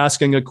think, are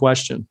asking a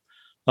question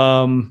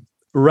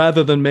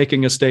rather than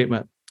making a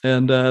statement.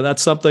 And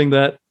that's something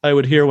that I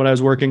would hear when I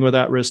was working with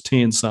at-risk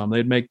teens.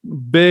 They'd make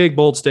big,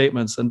 bold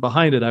statements, and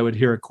behind it, I would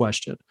hear a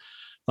question.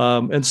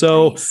 And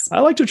so nice. I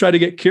like to try to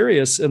get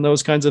curious in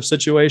those kinds of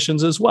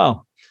situations as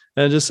well,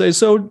 and just say,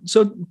 so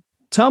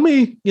tell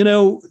me,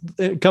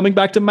 coming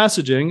back to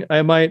messaging,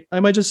 I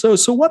might just say,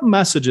 so what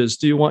messages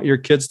do you want your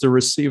kids to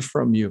receive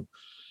from you?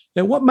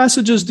 And what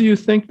messages do you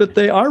think that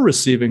they are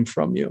receiving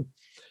from you?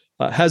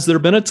 Has there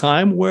been a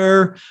time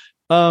where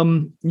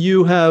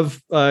you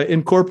have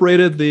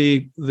incorporated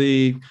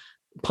the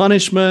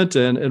punishment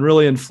and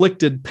really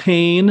inflicted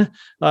pain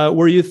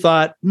where you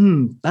thought,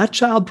 that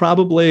child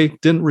probably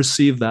didn't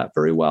receive that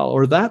very well,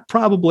 or that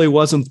probably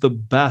wasn't the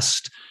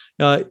best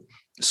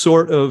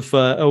sort of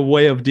a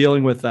way of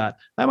dealing with that?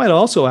 I might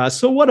also ask,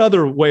 so what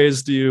other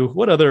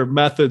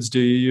methods do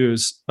you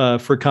use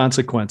for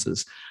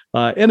consequences?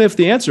 And if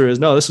the answer is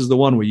no, this is the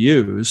one we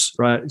use,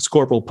 right? It's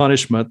corporal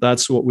punishment.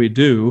 That's what we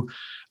do.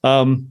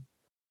 Then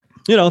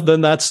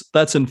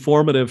that's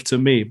informative to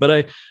me.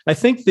 But I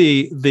think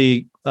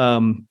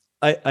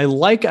I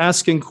like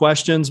asking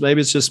questions.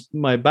 Maybe it's just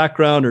my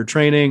background or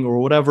training or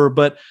whatever,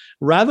 but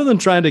rather than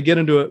trying to get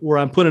into it where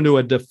I'm put into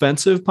a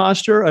defensive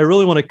posture, I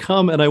really want to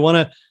come and I want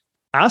to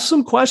ask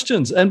some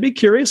questions and be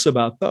curious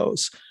about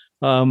those.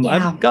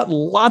 I've got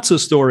lots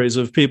of stories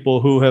of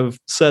people who have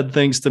said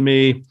things to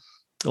me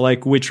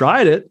like, we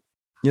tried it,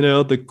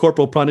 the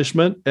corporal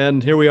punishment,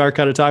 and here we are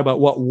kind of talking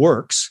about what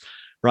works.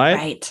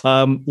 Right.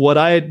 What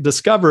I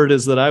discovered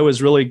is that I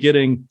was really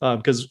getting,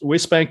 because we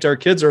spanked our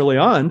kids early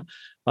on,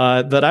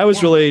 that I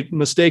was really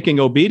mistaking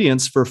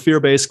obedience for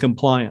fear-based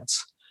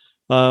compliance.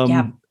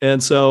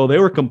 And so they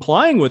were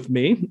complying with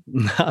me,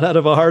 not out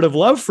of a heart of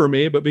love for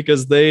me, but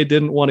because they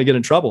didn't want to get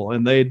in trouble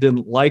and they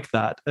didn't like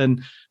that.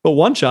 But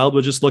one child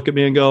would just look at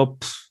me and go,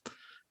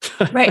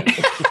 right.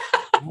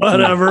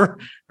 Whatever.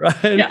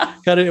 Right. Yeah.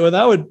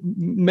 That would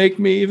make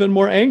me even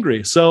more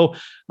angry. So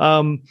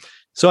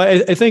So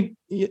I think,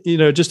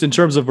 just in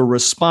terms of a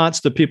response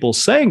to people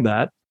saying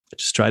that,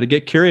 just try to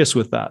get curious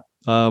with that.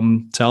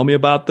 Tell me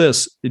about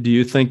this. Do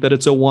you think that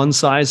it's a one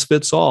size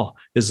fits all?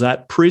 Is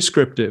that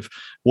prescriptive?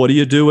 What do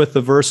you do with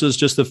the verses,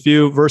 just a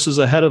few verses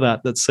ahead of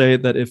that say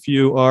that if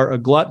you are a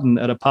glutton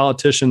at a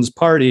politician's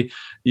party,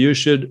 you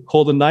should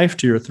hold a knife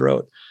to your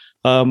throat?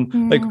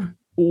 Like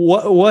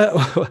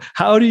what,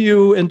 how do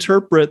you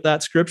interpret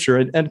that scripture?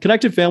 And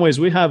Connected Families,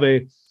 we have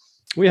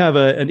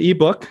an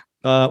ebook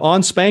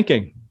on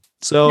spanking.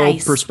 So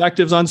Nice.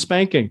 Perspectives on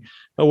spanking,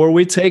 where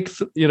we take,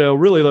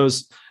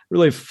 those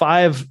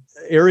 5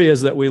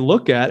 areas that we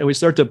look at and we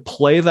start to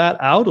play that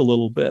out a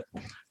little bit.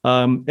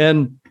 I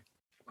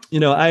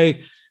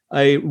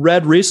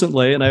read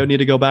recently, and I would need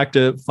to go back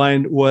to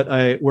find where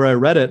I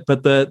read it,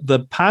 but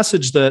the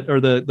passage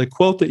the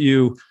quote that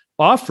you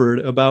offered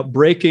about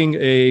breaking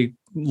a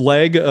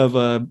leg of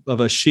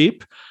a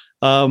sheep,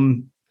 I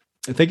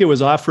think it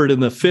was offered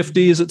in the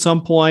 50s at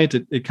some point.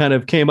 It kind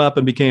of came up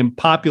and became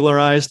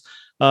popularized,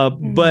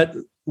 but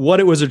what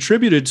it was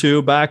attributed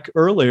to back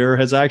earlier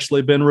has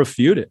actually been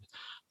refuted.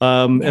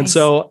 Nice. And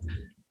so,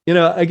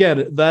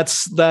 again,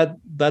 that's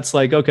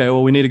like, okay,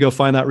 well, we need to go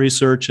find that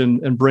research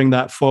and bring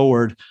that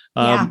forward.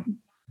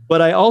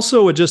 But I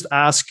also would just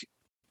ask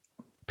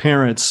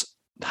parents,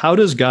 how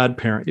does God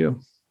parent you?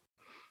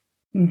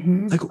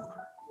 Mm-hmm. Like,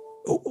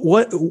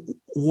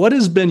 what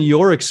has been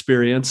your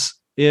experience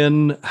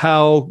in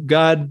how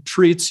God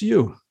treats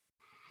you?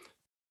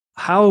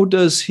 How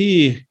does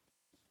he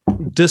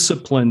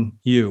discipline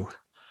you?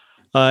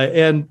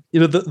 And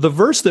the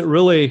verse that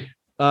really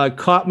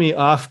caught me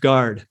off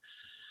guard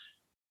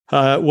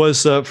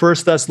was 1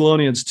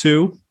 Thessalonians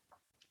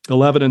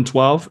 2:11 and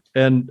 12.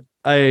 And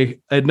I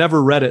had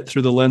never read it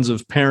through the lens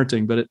of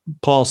parenting, but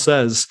Paul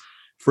says,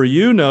 "For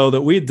you know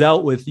that we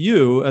dealt with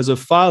you as a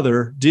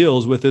father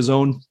deals with his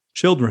own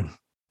children."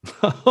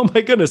 Oh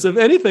my goodness, if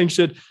anything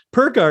should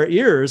perk our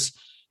ears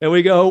and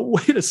we go,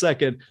 wait a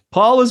second,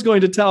 Paul is going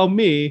to tell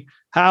me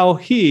how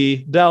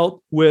he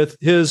dealt with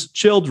his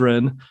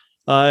children.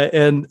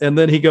 And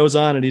then he goes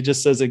on and he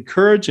just says,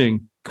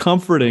 encouraging,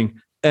 comforting,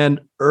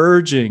 and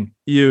urging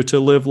you to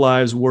live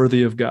lives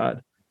worthy of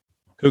God,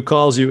 who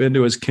calls you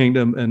into his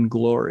kingdom and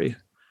glory.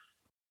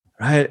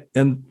 Right.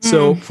 And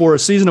so for a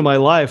season of my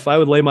life, I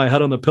would lay my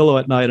head on the pillow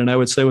at night and I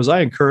would say, was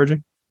I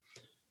encouraging?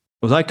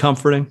 Was I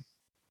comforting?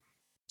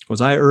 Was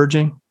I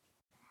urging?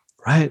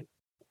 Right.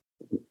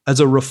 As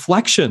a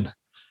reflection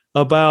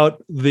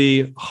about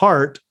the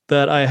heart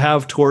that I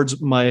have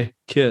towards my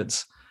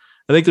kids.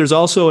 I think there's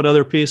also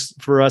another piece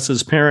for us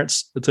as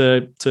parents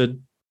to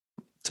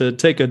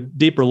take a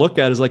deeper look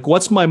at is like,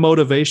 what's my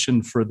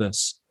motivation for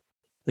this?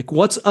 Like,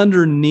 what's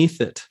underneath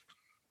it?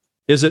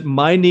 Is it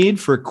my need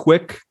for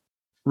quick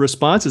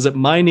response? Is it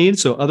my need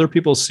so other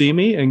people see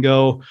me and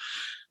go,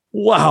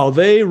 wow,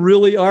 they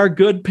really are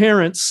good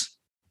parents,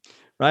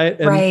 right?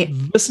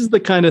 And this is the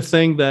kind of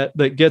thing that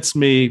gets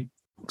me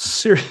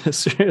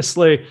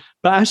seriously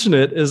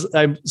passionate. Is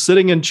I'm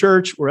sitting in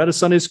church, we're at a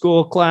Sunday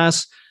school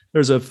class,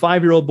 there's a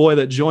 5-year-old boy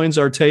that joins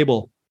our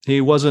table. He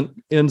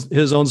wasn't in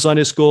his own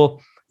Sunday school.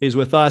 He's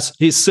with us.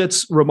 He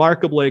sits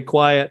remarkably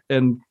quiet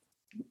and,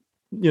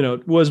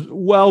 was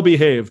well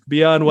behaved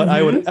beyond what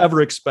I would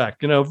ever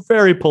expect,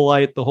 very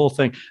polite, the whole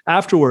thing.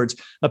 Afterwards,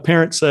 a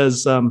parent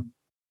says,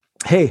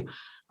 hey,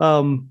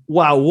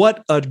 wow,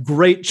 what a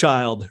great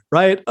child,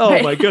 right?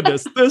 Oh my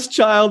goodness, this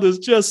child is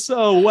just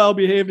so well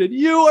behaved and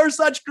you are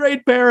such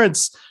great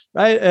parents,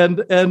 right?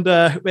 And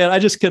man, I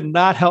just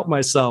cannot help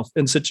myself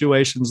in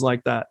situations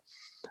like that.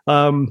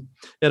 And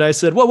I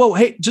said, whoa,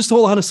 hey, just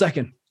hold on a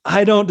second.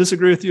 I don't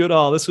disagree with you at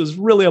all. This was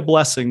really a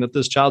blessing that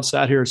this child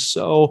sat here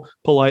so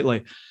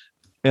politely.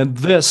 And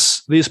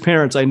these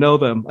parents, I know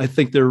them. I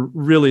think they're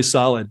really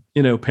solid,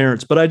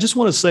 parents. But I just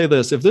want to say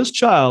this. If this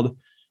child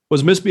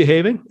was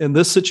misbehaving in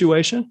this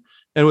situation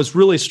and was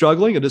really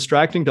struggling and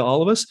distracting to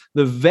all of us,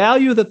 the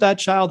value that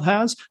child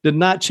has did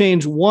not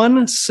change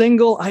one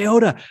single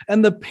iota.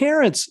 And the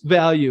parents'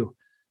 value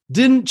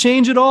didn't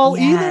change at all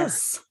either,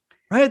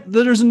 right?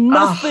 There's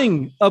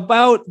nothing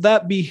about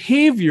that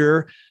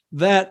behavior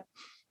that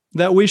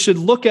we should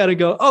look at and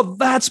go, oh,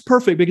 that's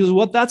perfect. Because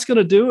what that's going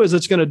to do is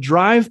it's going to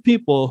drive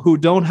people who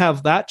don't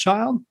have that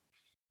child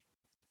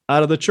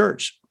out of the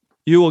church.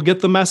 You will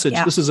get the message.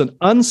 Yeah. This is an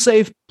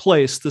unsafe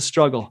place to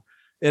struggle.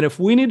 And if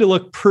we need to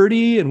look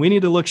pretty and we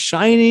need to look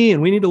shiny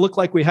and we need to look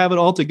like we have it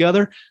all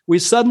together, we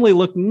suddenly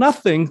look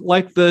nothing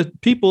like the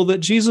people that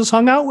Jesus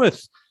hung out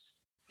with.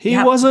 He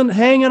wasn't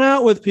hanging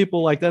out with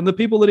people like that. And the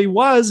people that he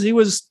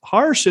was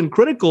harsh and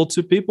critical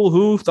to people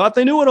who thought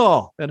they knew it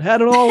all and had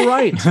it all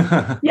right.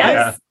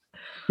 Yes.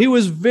 He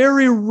was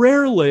very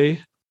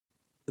rarely,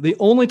 the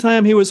only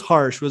time he was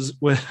harsh was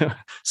when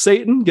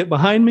Satan, get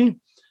behind me,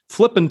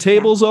 flipping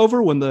tables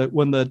over when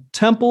the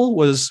temple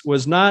was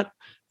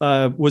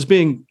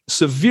being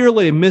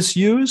severely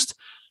misused,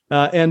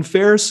 and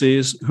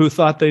Pharisees who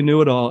thought they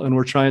knew it all and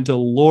were trying to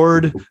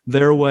lord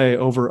their way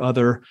over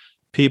other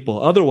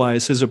people.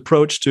 Otherwise, his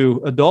approach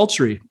to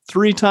adultery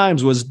 3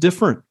 times was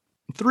different.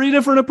 3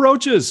 different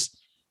approaches.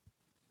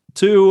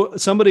 to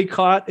somebody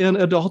caught in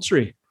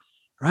adultery,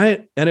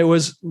 right? And it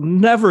was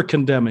never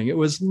condemning. It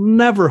was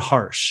never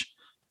harsh.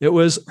 It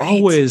was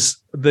always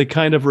the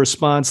kind of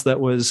response that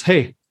was,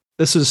 hey,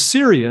 this is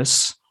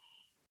serious,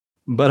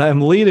 but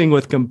I'm leading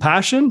with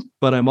compassion,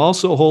 but I'm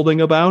also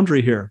holding a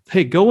boundary here.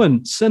 Hey, go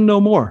and sin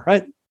no more,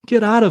 right?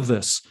 Get out of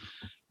this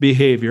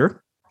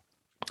behavior.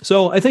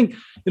 So I think,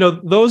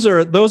 those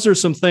are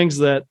some things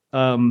that,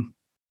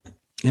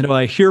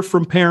 I hear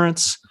from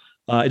parents.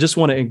 I just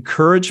want to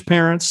encourage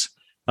parents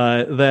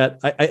that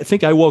I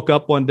think I woke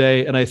up one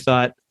day and I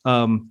thought,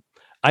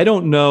 I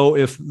don't know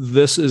if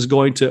this is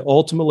going to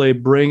ultimately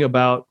bring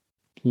about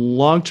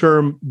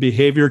long-term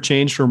behavior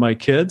change for my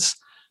kids,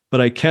 but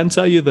I can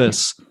tell you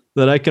this,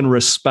 that I can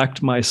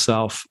respect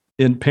myself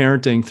in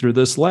parenting through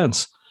this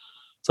lens.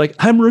 It's like,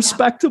 I'm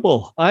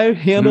respectable. I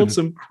handled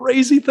some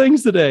crazy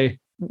things today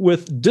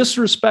with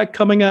disrespect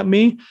coming at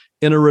me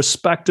in a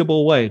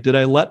respectable way. Did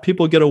I let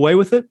people get away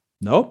with it?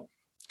 No.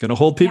 Going to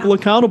hold people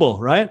accountable,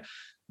 right?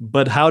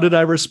 But how did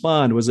I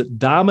respond? Was it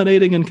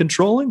dominating and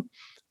controlling?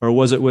 Or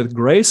was it with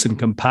grace and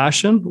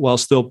compassion while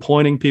still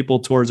pointing people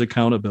towards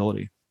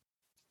accountability?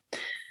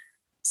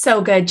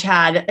 So good,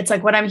 Chad. It's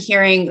like what I'm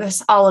hearing,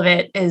 all of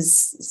it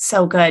is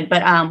so good.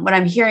 But what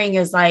I'm hearing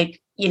is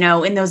like,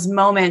 in those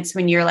moments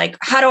when you're like,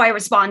 how do I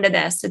respond to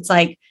this? It's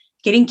like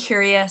getting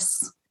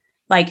curious,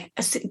 like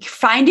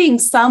finding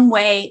some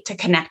way to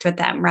connect with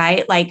them,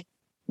 right? Like,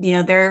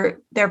 they're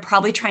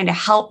probably trying to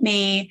help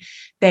me.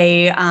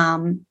 They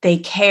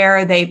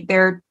care.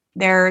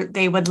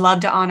 They would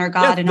love to honor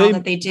God and all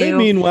that they do. They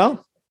mean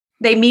well.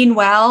 They mean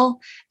well.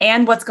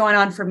 And what's going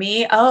on for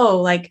me? Oh,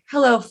 like,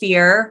 hello,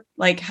 fear.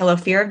 Like, hello,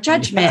 fear of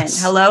judgment.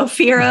 Yes. Hello,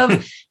 fear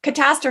of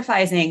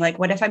catastrophizing. Like,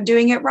 what if I'm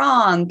doing it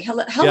wrong?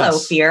 Hello,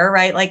 fear,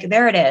 right? Like,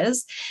 there it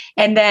is.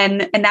 And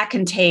that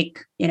can take,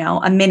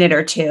 a minute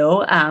or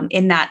two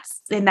in that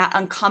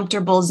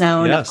uncomfortable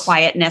zone of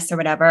quietness or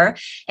whatever.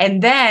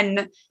 And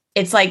then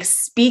it's like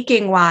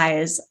speaking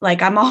wise,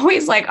 like I'm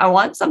always like, I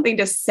want something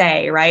to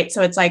say, right?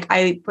 So it's like,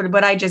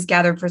 what I just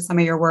gathered for some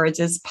of your words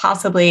is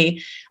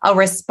possibly a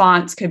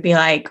response could be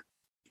like,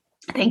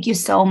 thank you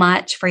so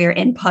much for your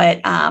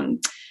input.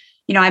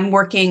 I'm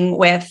working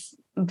with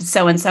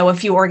so-and-so, a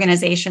few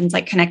organizations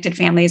like Connected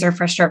Families or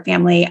Fresh Start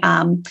Family,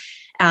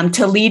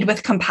 to lead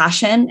with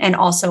compassion and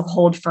also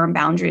hold firm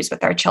boundaries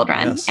with our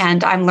children. Yes.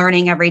 And I'm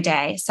learning every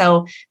day.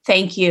 So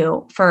thank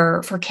you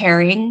for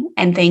caring,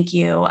 and thank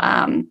you,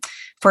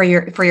 for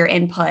your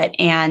input.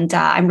 And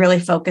I'm really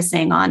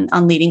focusing on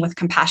leading with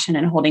compassion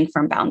and holding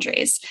firm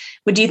boundaries.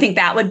 Would you think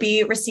that would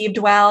be received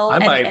well? I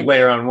might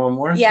layer on one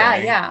more thing.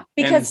 Yeah.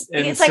 Because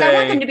it's like, I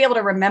want them to be able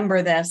to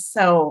remember this.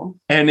 So,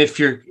 and if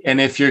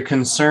you're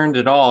concerned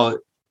at all,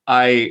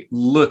 I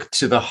look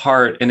to the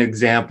heart and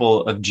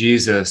example of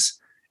Jesus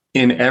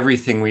in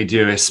everything we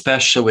do,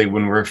 especially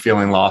when we're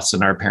feeling lost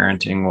in our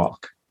parenting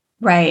walk.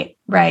 Right.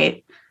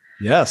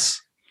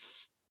 Yes.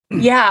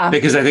 Yeah.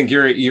 Because I think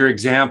your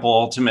example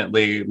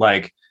ultimately,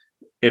 like,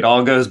 it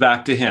all goes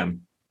back to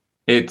him.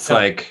 It's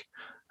like,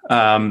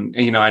 I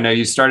know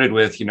you started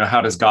with,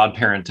 how does God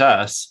parent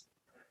us?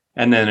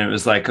 And then it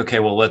was like, okay,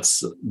 well,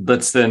 let's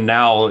then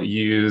now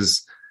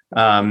use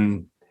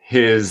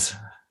his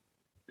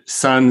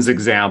son's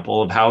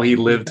example of how he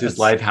lived his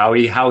life, how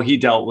he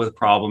dealt with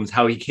problems,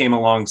 how he came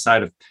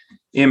alongside of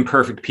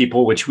imperfect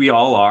people, which we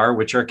all are,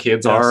 which our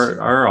kids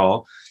are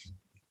all.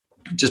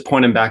 Just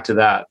pointing back to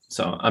that.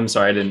 So I'm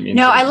sorry, I didn't mean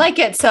to I like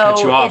it. So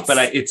cut you off,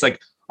 but it's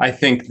like, I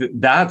think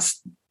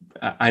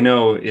I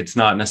know it's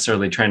not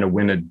necessarily trying to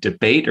win a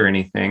debate or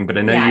anything, but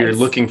I know you're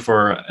looking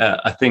for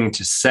a thing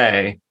to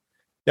say.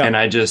 Yeah. And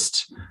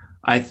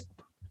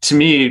to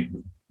me,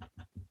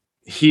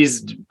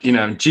 he's,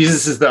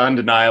 Jesus is the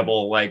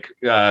undeniable, like,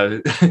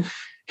 figure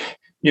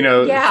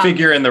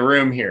in the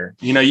room here.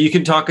 You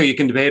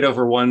can debate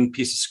over one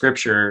piece of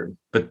scripture,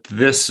 but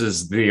this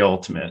is the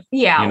ultimate.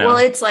 Yeah. Well,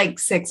 it's like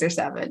 6 or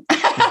 7,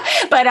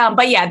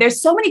 but yeah,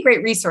 there's so many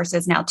great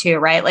resources now too.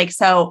 Right. Like,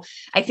 so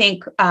I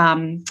think,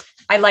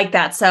 I like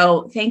that.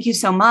 So thank you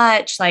so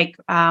much. Like,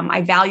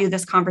 I value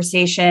this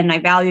conversation. I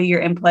value your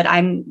input.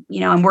 I'm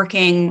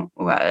working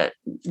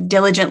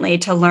diligently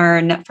to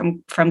learn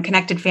from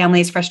Connected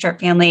Families, Fresh Start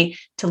Family,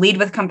 to lead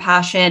with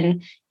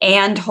compassion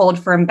and hold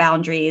firm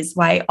boundaries,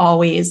 while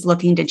always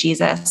looking to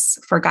Jesus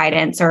for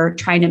guidance or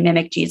trying to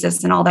mimic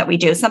Jesus in all that we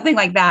do, something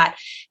like that.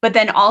 But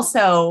then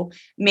also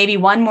maybe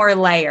one more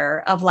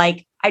layer of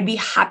like, I'd be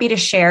happy to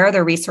share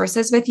the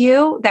resources with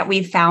you that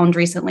we've found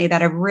recently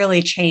that have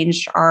really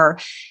changed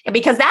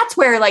because that's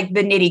where like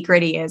the nitty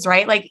gritty is,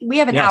 right? Like, we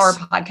have an hour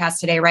podcast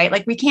today, right?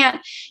 Like, we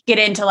can't get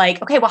into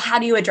like, okay, well, how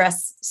do you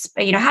address,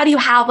 how do you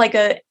have like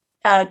a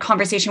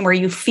conversation where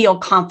you feel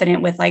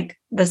confident with like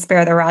the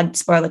spare the rod,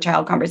 spoil the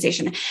child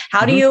conversation?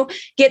 How do you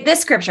get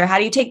this scripture? How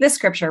do you take this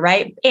scripture?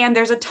 Right. And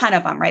there's a ton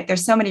of them, right?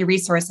 There's so many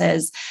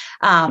resources.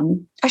 I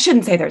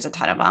shouldn't say there's a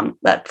ton of them,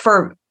 but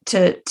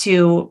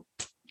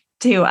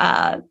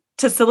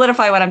to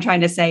solidify what I'm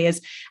trying to say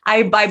is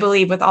I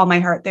believe with all my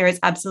heart, there is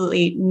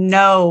absolutely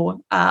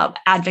no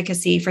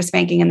advocacy for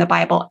spanking in the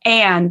Bible.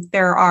 And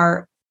there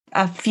are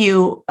a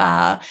few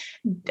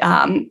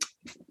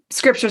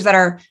scriptures that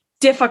are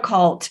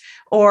difficult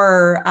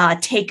or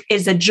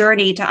is a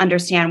journey to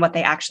understand what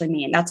they actually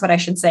mean. That's what I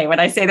should say when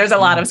I say there's a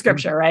lot of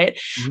scripture, right?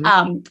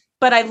 Mm-hmm.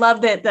 But I love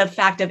the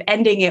fact of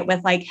ending it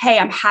with like, hey,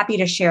 I'm happy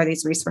to share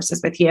these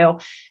resources with you.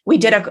 We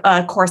did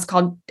a course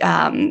called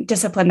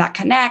Discipline That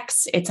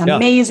Connects. It's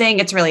amazing.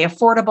 It's really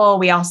affordable.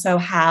 We also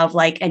have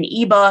like an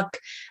ebook.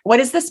 What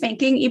is the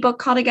spanking ebook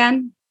called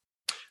again?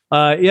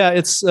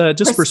 It's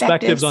just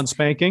Perspectives on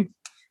Spanking.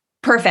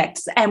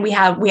 Perfect. And we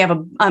have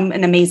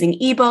an amazing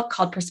ebook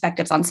called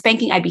Perspectives on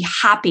Spanking. I'd be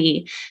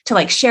happy to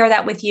like share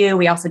that with you.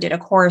 We also did a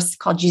course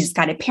called Jesus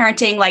Guided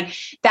Parenting. Like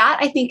that,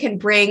 I think can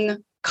bring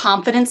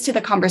confidence to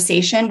the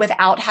conversation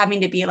without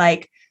having to be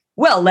like,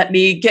 well, let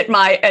me get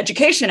my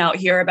education out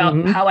here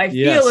about how I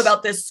feel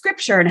about this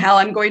scripture and how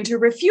I'm going to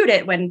refute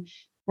it when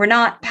we're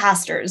not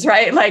pastors,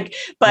 right? Like,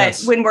 but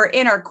when we're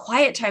in our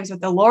quiet times with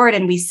the Lord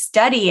and we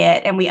study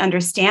it and we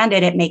understand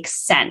it, it makes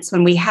sense.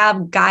 When we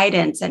have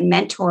guidance and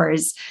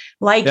mentors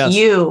like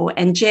you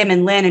and Jim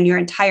and Lynn and your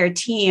entire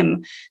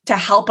team to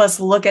help us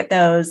look at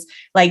those,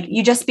 like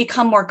you just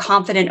become more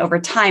confident over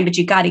time, but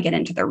you got to get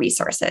into the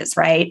resources,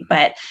 right?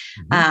 But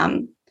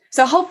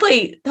so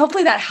hopefully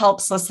that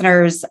helps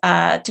listeners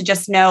to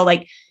just know,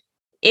 like,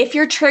 if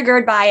you're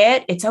triggered by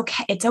it, it's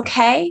okay. It's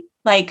okay.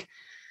 Like,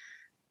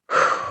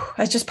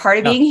 that's just part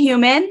of being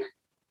human.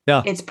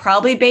 Yeah. It's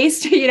probably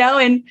based,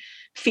 in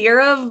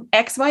fear of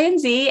X, Y, and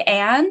Z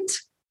and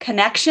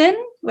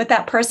connection with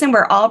that person.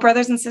 We're all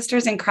brothers and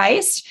sisters in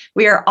Christ.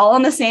 We are all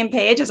on the same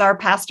page, as our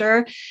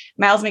pastor,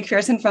 Miles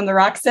McPherson from The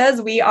Rock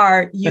says. We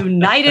are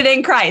united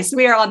in Christ.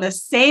 We are on the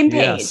same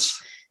page. Yes.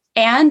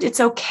 And it's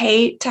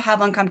okay to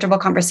have uncomfortable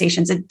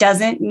conversations. It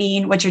doesn't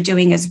mean what you're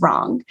doing is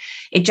wrong.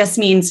 It just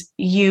means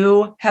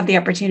you have the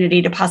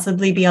opportunity to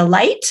possibly be a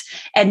light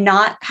and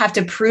not have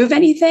to prove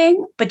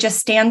anything, but just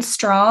stand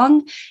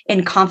strong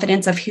in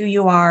confidence of who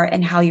you are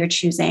and how you're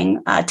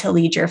choosing to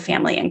lead your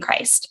family in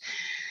Christ.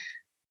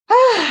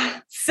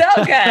 So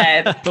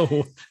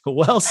good.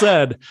 Well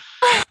said.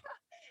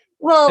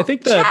 Well, I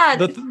think that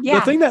the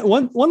thing that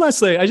one last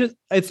thing,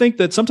 I think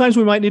that sometimes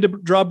we might need to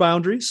draw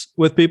boundaries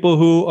with people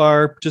who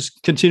are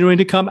just continuing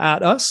to come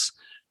at us,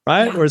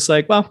 right? Yeah. Where it's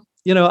like, well,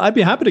 I'd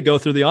be happy to go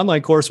through the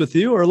online course with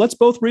you, or let's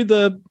both read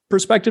the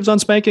Perspectives on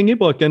Spanking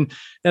ebook. And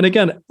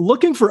again,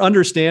 looking for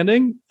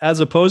understanding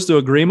as opposed to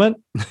agreement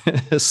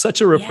is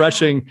such a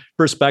refreshing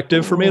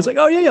perspective for me. It's like,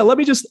 oh yeah, let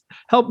me just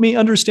help me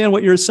understand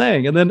what you're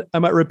saying. And then I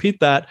might repeat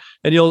that.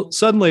 And you'll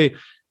suddenly,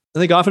 I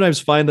think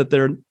oftentimes find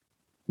that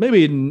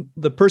maybe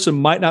the person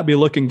might not be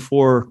looking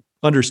for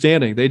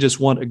understanding. They just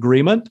want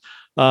agreement.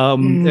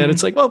 And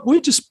it's like, well, we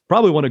just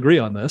probably want to agree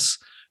on this.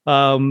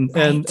 And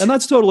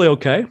that's totally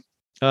okay.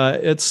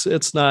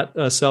 It's not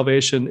a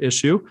salvation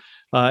issue.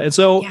 And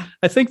so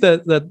I think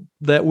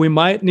that we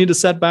might need to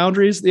set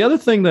boundaries. The other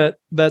thing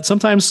that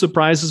sometimes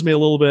surprises me a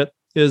little bit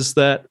is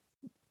that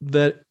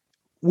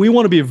we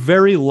want to be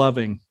very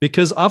loving,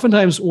 because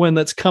oftentimes when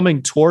that's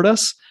coming toward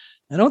us,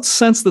 I don't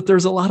sense that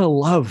there's a lot of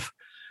love.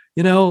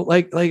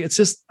 Like it's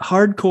just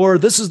hardcore.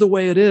 This is the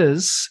way it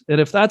is.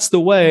 And if that's the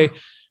way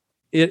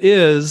it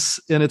is,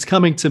 and it's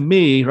coming to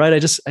me, right? I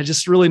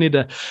just really need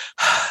to,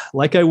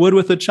 like I would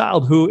with a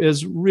child who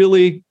is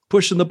really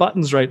pushing the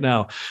buttons right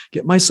now,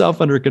 get myself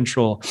under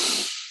control.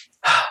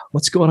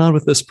 What's going on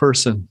with this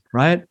person,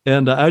 right?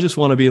 And I just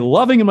want to be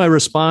loving in my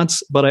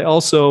response, but I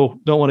also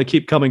don't want to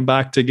keep coming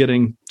back to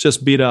getting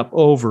just beat up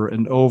over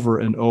and over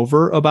and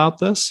over about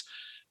this.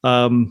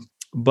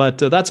 But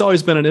that's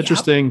always been an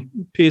interesting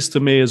piece to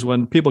me, is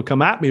when people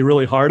come at me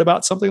really hard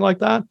about something like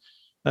that.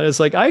 And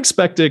it's like, I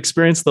expect to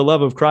experience the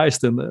love of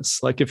Christ in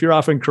this. Like, if you're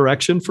offering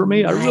correction for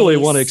me, I really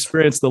want to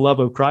experience the love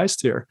of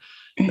Christ here,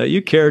 that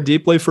you care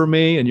deeply for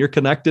me and you're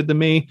connected to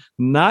me,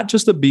 not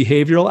just a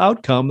behavioral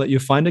outcome that you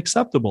find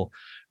acceptable.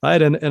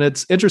 Right. And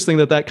it's interesting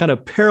that kind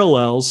of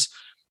parallels,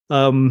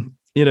 the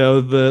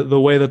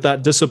way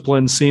that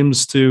discipline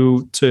seems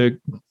to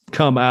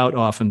come out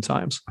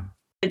oftentimes.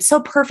 It's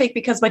so perfect,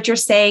 because what you're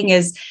saying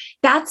is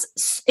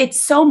it's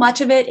so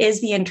much of it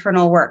is the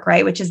internal work,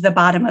 right? Which is the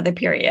bottom of the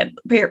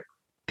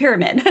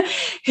pyramid.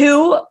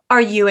 Who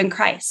are you in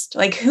Christ?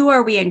 Like, who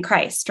are we in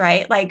Christ,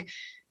 right? Like,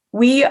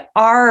 we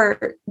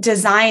are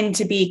designed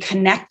to be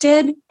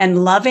connected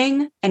and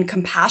loving and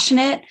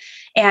compassionate.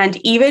 And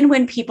even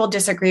when people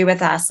disagree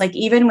with us, like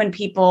even when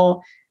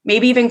people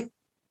maybe even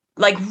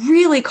like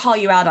really call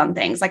you out on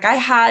things. Like, I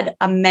had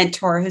a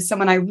mentor who's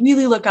someone I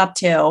really look up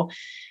to.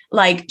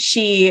 Like,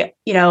 she,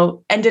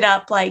 ended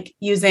up like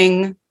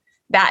using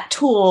that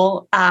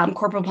tool,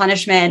 corporal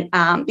punishment,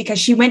 because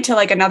she went to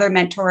like another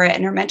mentor,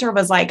 and her mentor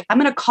was like, I'm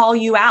going to call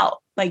you out.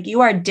 Like,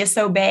 you are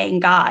disobeying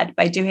God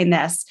by doing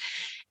this.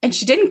 And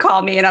she didn't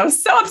call me. And I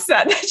was so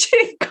upset that she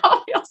didn't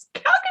call me. I was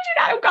like, how could you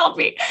not have called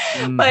me?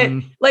 Mm-hmm. But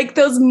like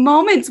those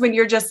moments when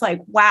you're just like,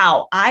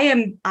 wow,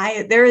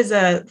 there is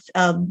a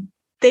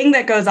thing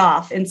that goes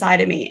off inside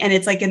of me. And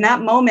it's like, in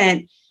that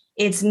moment,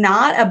 It's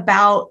not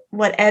about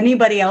what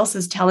anybody else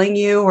is telling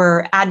you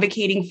or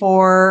advocating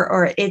for,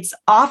 or it's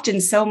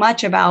often so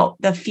much about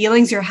the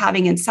feelings you're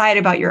having inside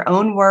about your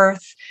own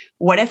worth.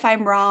 What if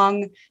I'm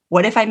wrong?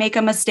 What if I make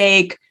a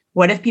mistake?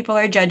 What if people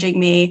are judging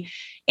me?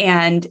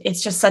 And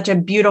it's just such a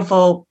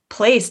beautiful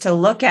place to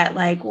look at,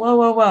 like, whoa,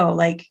 whoa, whoa.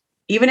 Like,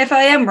 even if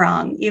I am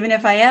wrong, even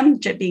if I am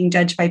being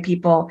judged by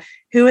people,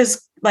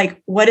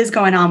 what is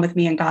going on with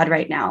me and God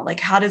right now? Like,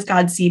 how does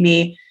God see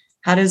me?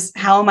 How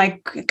am I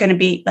going to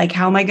be like,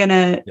 how am I going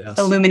to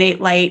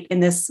illuminate light in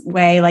this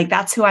way? Like,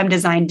 that's who I'm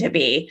designed to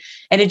be.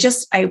 And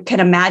I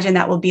can imagine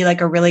that will be like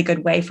a really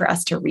good way for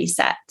us to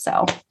reset.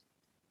 So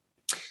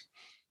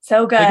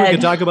good. I think we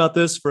could talk about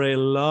this for a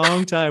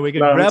long time. We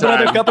could grab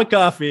another cup of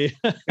coffee.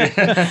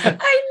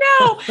 I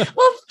know.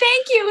 Well,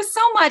 thank you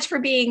so much for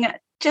being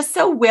just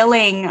so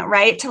willing,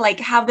 right, to like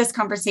have this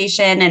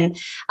conversation and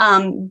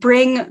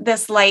bring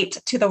this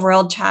light to the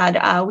world,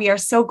 Chad. We are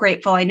so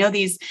grateful. I know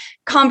these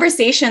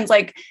conversations,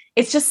 like,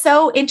 it's just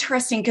so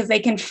interesting because they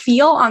can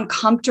feel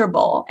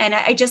uncomfortable. And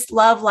I just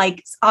love,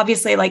 like,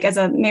 obviously, like, as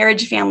a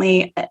marriage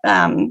family,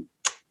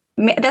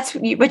 that's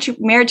what you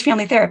marriage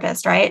family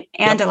therapist, right?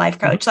 And a life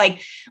coach.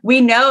 Like, we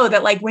know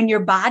that, like, when your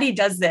body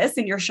does this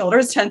and your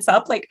shoulders tense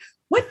up, like,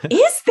 what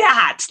is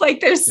that?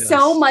 Like, there's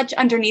so much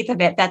underneath of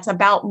it that's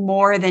about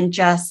more than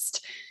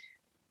just,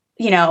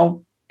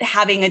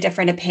 having a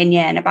different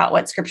opinion about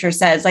what scripture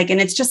says. Like,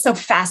 and it's just so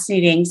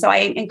fascinating. So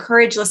I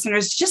encourage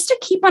listeners just to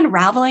keep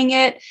unraveling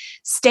it,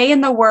 stay in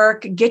the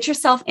work, get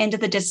yourself into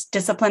the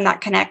Discipline That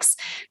Connects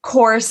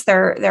course.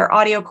 Their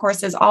audio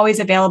course is always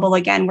available.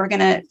 Again, we're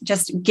going to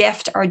just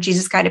gift our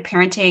Jesus Guided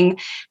Parenting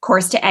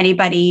course to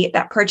anybody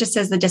that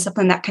purchases the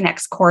Discipline That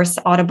Connects course,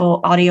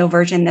 Audible audio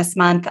version this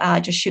month.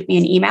 Just shoot me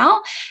an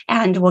email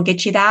and we'll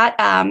get you that.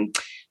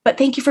 But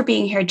thank you for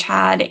being here,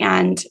 Chad.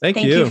 And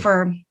thank you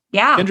for,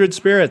 kindred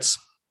spirits.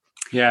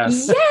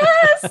 Yes.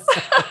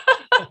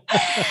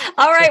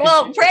 All right.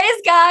 Well,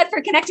 praise God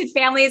for connected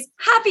families.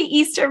 Happy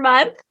Easter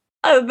month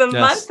of the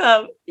month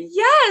of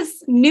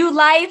new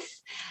life.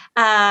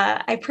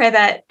 I pray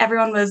that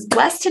everyone was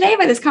blessed today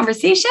by this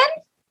conversation.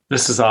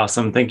 This is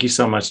awesome. Thank you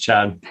so much,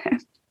 Chad.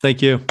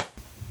 Thank you.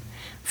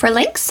 For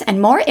links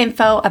and more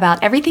info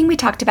about everything we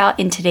talked about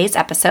in today's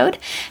episode,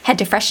 head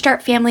to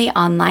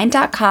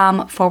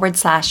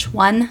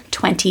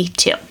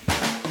freshstartfamilyonline.com/122.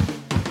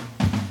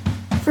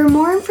 For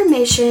more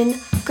information,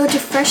 go to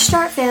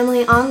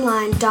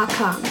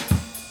freshstartfamilyonline.com.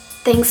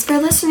 Thanks for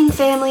listening,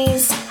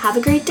 families. Have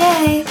a great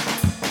day.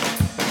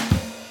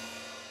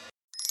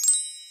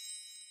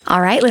 All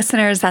right,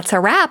 listeners, that's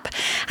a wrap.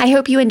 I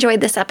hope you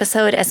enjoyed this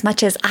episode as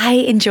much as I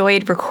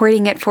enjoyed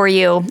recording it for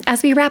you.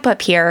 As we wrap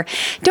up here,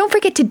 don't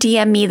forget to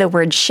DM me the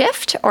word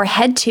shift or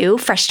head to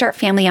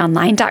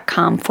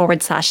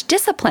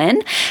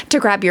freshstartfamilyonline.com/discipline to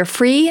grab your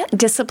free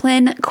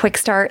Discipline Quick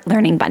Start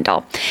Learning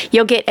Bundle.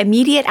 You'll get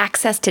immediate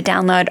access to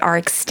download our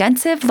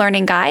extensive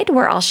learning guide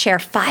where I'll share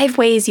 5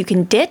 ways you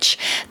can ditch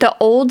the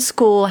old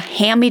school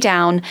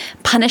hand-me-down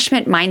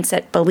punishment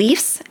mindset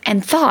beliefs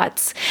and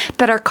thoughts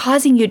that are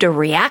causing you to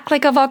react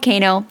like a volcano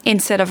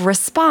instead of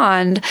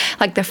respond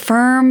like the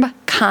firm,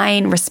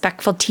 kind,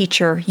 respectful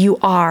teacher you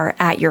are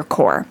at your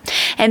core.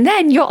 And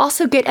then you'll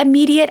also get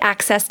immediate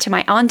access to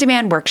my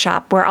on-demand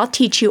workshop where I'll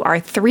teach you our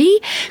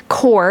 3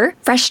 core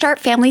Fresh Start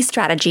family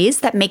strategies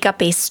that make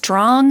up a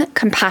strong,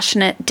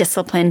 compassionate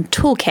discipline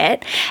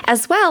toolkit,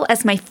 as well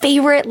as my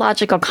favorite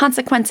logical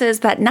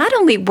consequences that not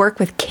only work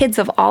with kids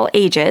of all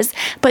ages,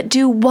 but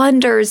do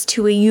wonders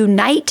to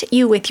unite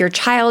you with your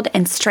child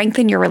and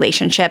strengthen your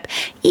relationship,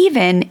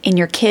 even in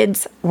your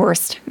kids'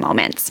 worst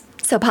moments.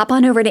 So pop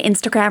on over to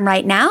Instagram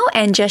right now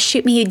and just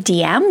shoot me a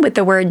DM with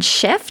the word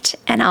shift,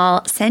 and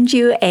I'll send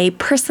you a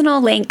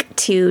personal link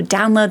to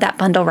download that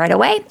bundle right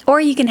away. Or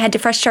you can head to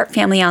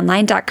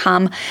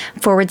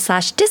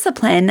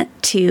freshstartfamilyonline.com/discipline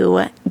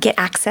to get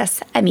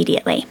access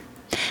immediately.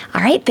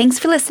 All right, thanks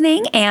for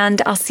listening,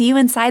 and I'll see you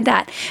inside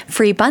that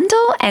free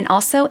bundle and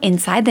also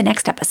inside the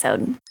next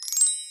episode.